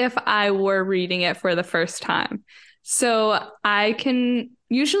as if I were reading it for the first time. So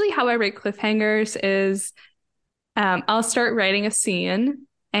usually how I write cliffhangers is I'll start writing a scene,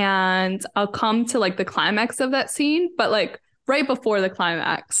 and I'll come to the climax of that scene, but right before the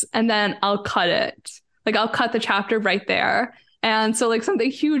climax, and then I'll cut it. I'll cut the chapter right there. And so something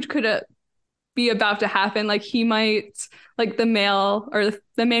huge could be about to happen. He might, the male or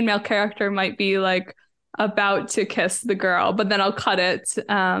the main male character might be about to kiss the girl, but then I'll cut it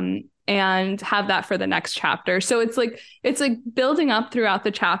and have that for the next chapter. So it's building up throughout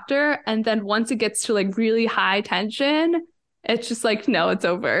the chapter, and then once it gets to really high tension, it's just no, it's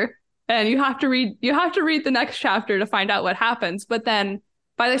over. And you have to read the next chapter to find out what happens. But then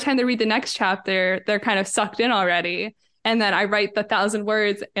by the time they read the next chapter, they're kind of sucked in already. And then I write the 1,000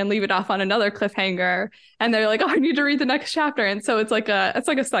 words and leave it off on another cliffhanger. And they're like, oh, I need to read the next chapter. And so it's like a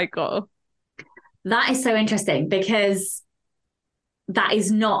cycle. That is so interesting, because that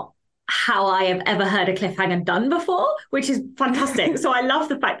is not how I have ever heard a cliffhanger done before, which is fantastic. So I love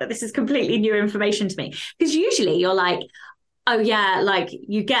the fact that this is completely new information to me, because usually you're like, oh yeah,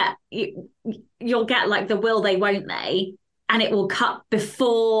 you'll get the will they, won't they, and it will cut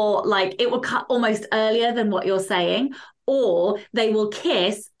before, it will cut almost earlier than what you're saying, or they will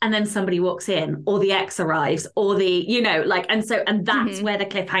kiss and then somebody walks in, or the ex arrives, or and that's where the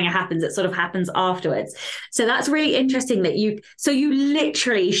cliffhanger happens. It sort of happens afterwards. So that's really interesting that you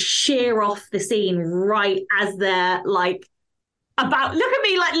literally shear off the scene right as they're about, look at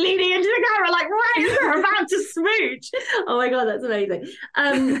me leaning into the camera right as they're about to smooch. Oh my god, that's amazing.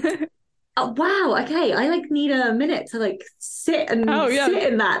 Wow, okay, I need a minute to sit in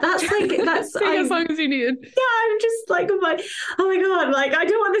that. That's that's as long as you need. Yeah, I'm just oh my god, I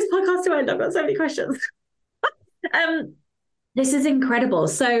don't want this podcast to end. I've got so many questions. This is incredible.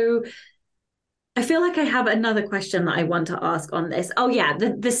 So I feel like I have another question that I want to ask on this. Oh yeah,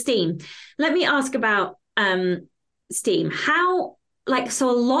 the steam. Let me ask about steam. How, so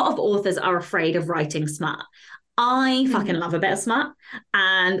a lot of authors are afraid of writing smut. I fucking love a bit of smut,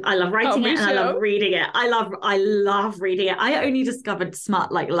 and I love writing it, and I love reading it. I love reading it. I only discovered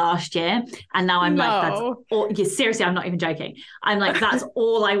smut last year, and now I'm that's all. Yeah, seriously, I'm not even joking. I'm that's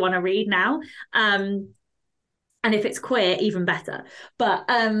all I want to read now. And if it's queer, even better. But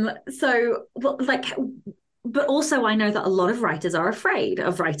so but also I know that a lot of writers are afraid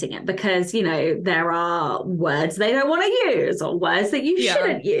of writing it because, you know, there are words they don't want to use or words that you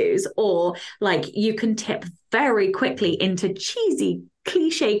shouldn't use, or like you can tip very quickly into cheesy,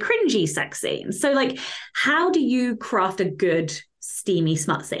 cliche, cringy sex scenes. So like, how do you craft a good steamy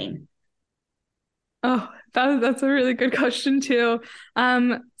smut scene? Oh, that's a really good question too.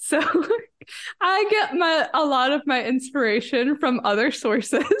 So I get a lot of my inspiration from other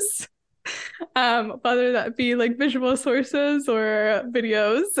sources. Whether that be like visual sources or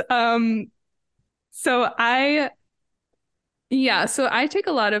videos. So I take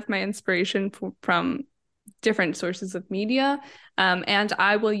a lot of my inspiration from different sources of media. And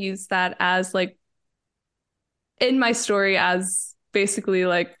I will use that as like in my story as basically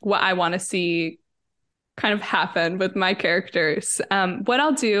like what I want to see kind of happen with my characters. What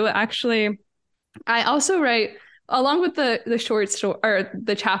I'll do actually, I also write along with the short story or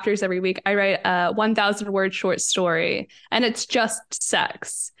the chapters every week. I write a 1,000 word short story, and it's just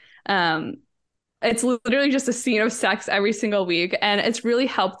sex. It's literally just a scene of sex every single week, and it's really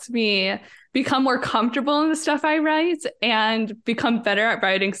helped me become more comfortable in the stuff I write and become better at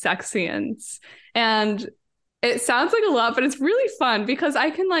writing sex scenes. And it sounds like a lot, but it's really fun because I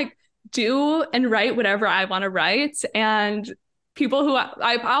can like do and write whatever I want to write. And people who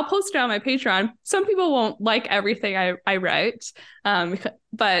I'll post it on my Patreon. Some people won't like everything I write,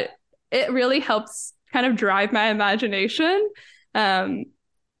 but it really helps kind of drive my imagination. But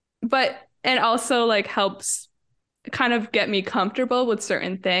it also like helps kind of get me comfortable with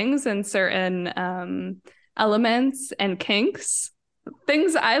certain things and certain elements and kinks.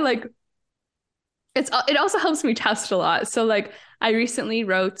 Things I like. It also helps me test a lot. So like I recently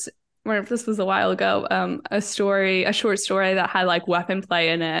wrote, or this was a while ago, a short story that had like weapon play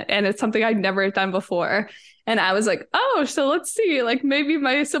in it, and it's something I'd never done before. And I was like, oh, so let's see, like maybe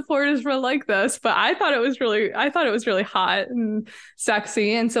my supporters will like this. But I thought it was really hot and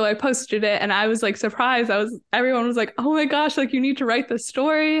sexy, and so I posted it, and I was like surprised. Everyone was like, oh my gosh, like you need to write this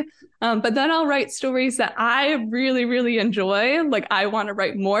story. But then I'll write stories that I really, really enjoy. Like I want to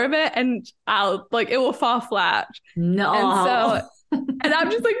write more of it, and it will fall flat. No. And so. And I'm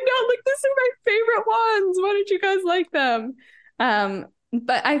just like, no, like these are my favorite ones. Why did you guys like them?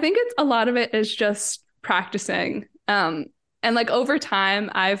 But I think a lot of it is just practicing. And like over time,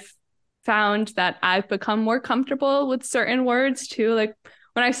 I've found that I've become more comfortable with certain words too. Like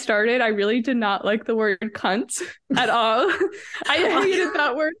when I started, I really did not like the word cunt at all. I hated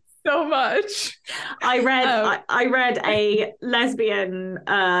that word so much. I read a lesbian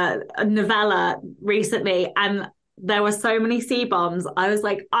novella recently, and there were so many C-bombs. I was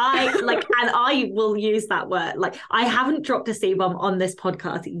like, and I will use that word. Like, I haven't dropped a C-bomb on this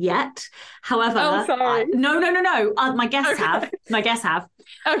podcast yet. However, sorry. No. My guests have. My guests have.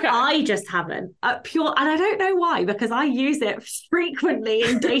 Okay. I just haven't. And I don't know why, because I use it frequently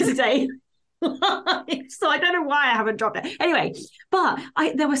in day-to-day life. So I don't know why I haven't dropped it. Anyway, but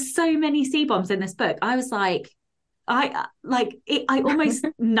there were so many C-bombs in this book. I was like, I almost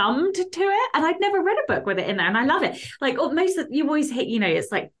numbed to it, and I'd never read a book with it in there, and I love it. Like you always hit, you know,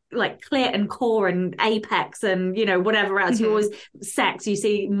 it's like clit and core and apex and, you know, whatever else. You always sex, you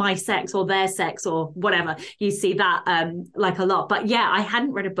see my sex or their sex or whatever, you see that like a lot. But yeah, I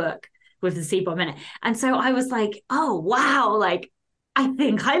hadn't read a book with the C-bomb in it, and so I was like, oh wow, like I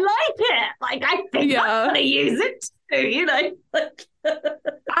think I like it, like I think I'm gonna use it too, you know.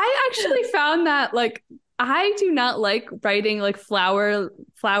 I actually found that like I do not like writing like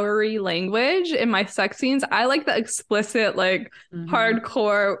flowery language in my sex scenes. I like the explicit, like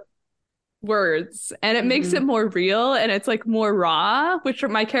hardcore words, and it makes it more real, and it's like more raw, which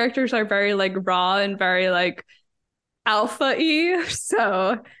my characters are very like raw and very like alpha-y.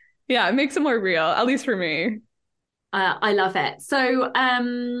 So yeah, it makes it more real, at least for me. I love it. So,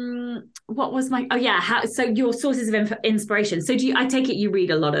 what was so your sources of inspiration. So I take it you read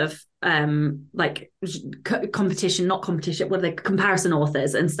a lot of like comparison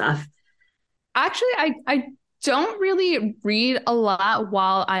authors and stuff. Actually, I don't really read a lot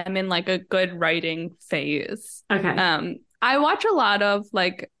while I'm in like a good writing phase. Okay. I watch a lot of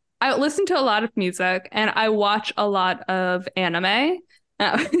I listen to a lot of music, and I watch a lot of anime.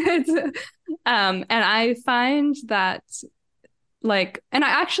 And I find that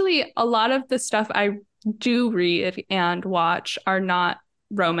a lot of the stuff I do read and watch are not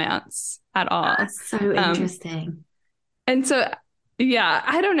romance at all. That's so interesting. And so, yeah,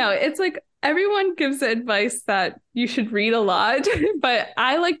 I don't know. It's like everyone gives advice that you should read a lot, but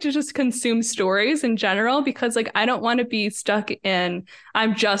I like to just consume stories in general because like I don't want to be stuck in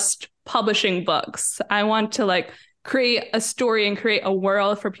I'm just publishing books. I want to like create a story and create a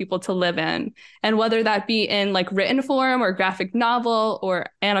world for people to live in. And whether that be in like written form or graphic novel or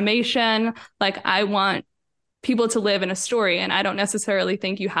animation, like I want people to live in a story. And I don't necessarily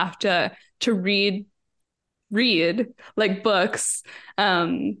think you have to read like books,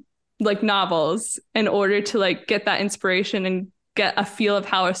 like novels in order to like get that inspiration and get a feel of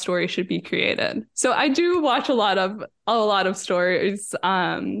how a story should be created. So I do watch a lot of stories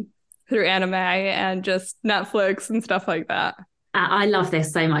through anime and just Netflix and stuff like that. I love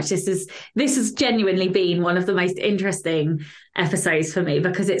this so much. This has genuinely been one of the most interesting episodes for me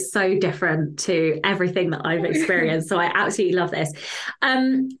because it's so different to everything that I've experienced. So I absolutely love this.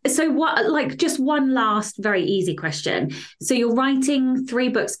 So what, like, just one last very easy question. So you're writing 3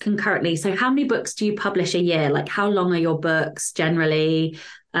 books concurrently. So how many books do you publish a year? Like, how long are your books generally?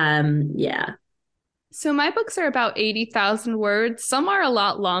 Yeah. So my books are about 80,000 words. Some are a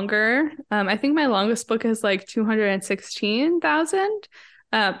lot longer. I think my longest book is like 216,000.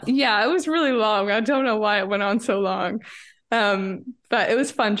 Yeah, it was really long. I don't know why it went on so long. But it was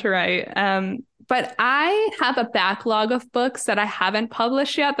fun to write. But I have a backlog of books that I haven't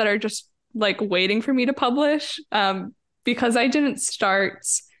published yet that are just like waiting for me to publish. Because I didn't start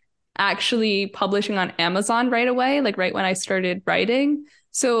actually publishing on Amazon right away, like right when I started writing.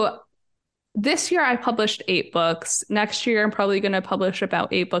 So this year I published 8 books. Next year I'm probably going to publish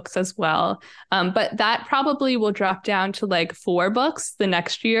about 8 books as well. But that probably will drop down to like 4 books the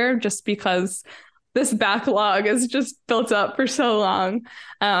next year just because this backlog is just built up for so long.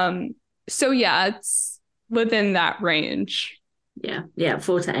 So yeah, it's within that range. Yeah,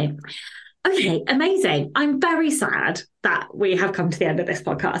 4 to 8. Okay, amazing. I'm very sad that we have come to the end of this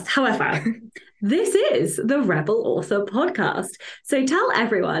podcast. However, this is the Rebel Author podcast. So tell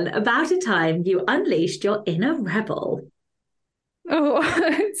everyone about a time you unleashed your inner rebel. Oh,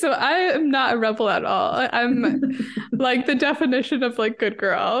 so I am not a rebel at all. I'm like the definition of like good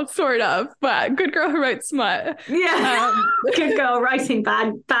girl, sort of, but good girl who writes smut. Yeah, good girl writing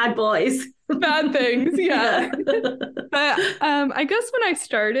bad boys. Bad things, yeah. But I guess when I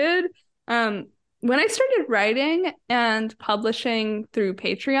started writing and publishing through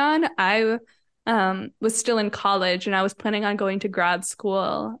Patreon, I was still in college and I was planning on going to grad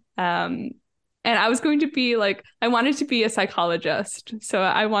school. And I was going to be like, I wanted to be a psychologist. So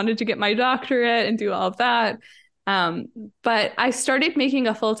I wanted to get my doctorate and do all of that. But I started making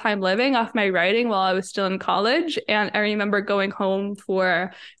a full-time living off my writing while I was still in college. And I remember going home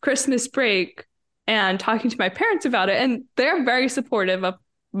for Christmas break and talking to my parents about it. And they're very supportive of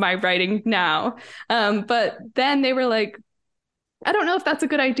my writing now. But then they were like, I don't know if that's a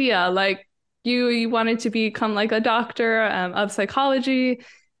good idea. Like you wanted to become like a doctor of psychology.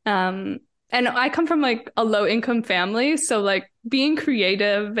 And I come from like a low income family. So like being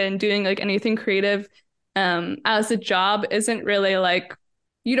creative and doing like anything creative as a job isn't really like,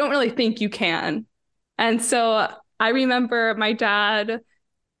 you don't really think you can. And so I remember my dad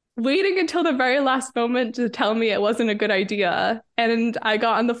waiting until the very last moment to tell me it wasn't a good idea. And I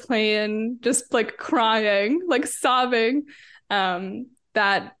got on the plane just like crying, like sobbing,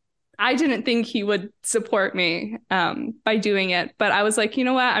 that I didn't think he would support me by doing it. But I was like, you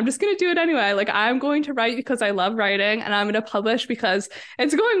know what? I'm just going to do it anyway. Like I'm going to write because I love writing and I'm going to publish because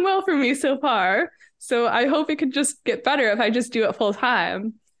it's going well for me so far. So I hope it could just get better if I just do it full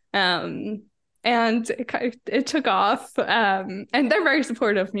time. And it took off. And they're very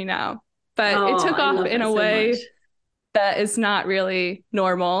supportive of me now. But it took off in a way that is not really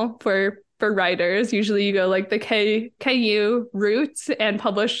normal for writers. Usually you go like the KU route and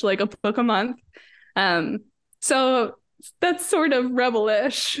publish like a book a month. So that's sort of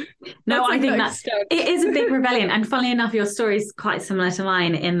rebellish. No, I think that it is a big rebellion. And funnily enough, your story is quite similar to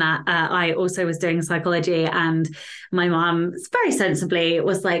mine in that I also was doing psychology and my mom very sensibly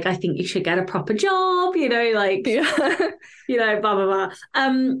was like, I think you should get a proper job, like, blah, blah, blah.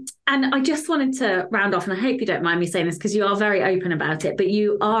 And I just wanted to round off, and I hope you don't mind me saying this because you are very open about it, but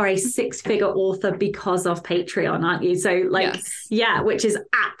you are a 6-figure author because of Patreon, aren't you? So like, yes. Yeah, which is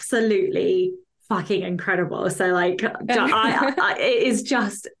absolutely fucking incredible. So like it is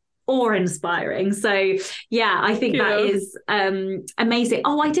just awe-inspiring. So yeah, I think that is amazing.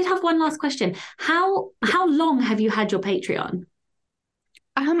 Oh, I did have one last question. How long have you had your Patreon?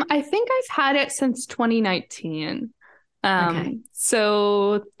 I think I've had it since 2019. Okay.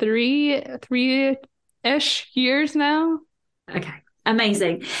 So three-ish years now. Okay.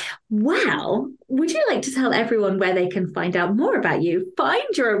 Amazing. Wow. Would you like to tell everyone where they can find out more about you, find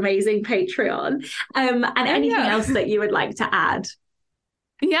your amazing Patreon, and anything else that you would like to add?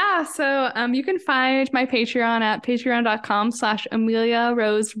 Yeah, so you can find my Patreon at patreon.com/Emilia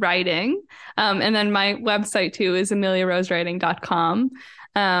Rose Writing. And then my website too is emiliarosewriting.com.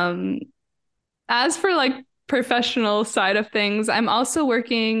 Um, as for like professional side of things, I'm also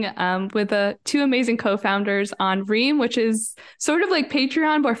working with two amazing co-founders on Ream, which is sort of like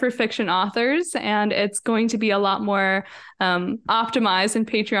Patreon, but for fiction authors. And it's going to be a lot more optimized than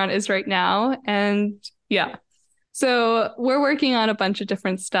Patreon is right now. And yeah. So we're working on a bunch of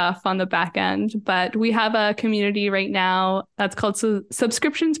different stuff on the back end, but we have a community right now that's called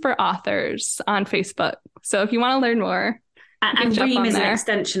Subscriptions for Authors on Facebook. So if you want to learn more, you can And jump Ream on is an there.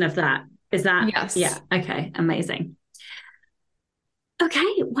 extension of that. Is that? Yes. Yeah. Okay. Amazing.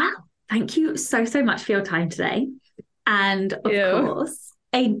 Okay. Well, thank you so, so much for your time today. And of course,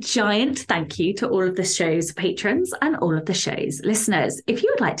 a giant thank you to all of the show's patrons and all of the show's listeners. If you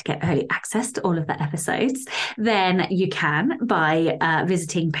would like to get early access to all of the episodes, then you can by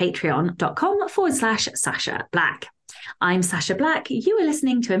visiting patreon.com/Sasha Black. I'm Sasha Black. You are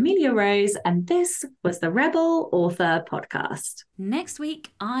listening to Emilia Rose, and this was the Rebel Author Podcast. Next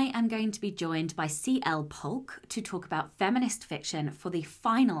week, I am going to be joined by C.L. Polk to talk about feminist fiction for the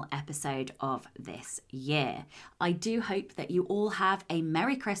final episode of this year. I do hope that you all have a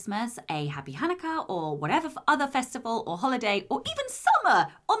Merry Christmas, a Happy Hanukkah, or whatever other festival or holiday, or even summer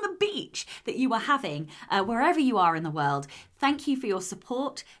on the beach that you are having, wherever you are in the world. Thank you for your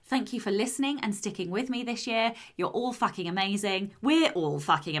support. Thank you for listening and sticking with me this year. You're all fucking amazing. We're all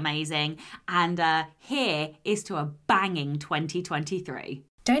fucking amazing. And here is to a banging 2023.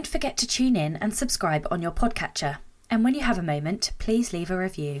 Don't forget to tune in and subscribe on your podcatcher. And when you have a moment, please leave a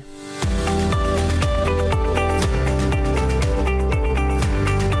review.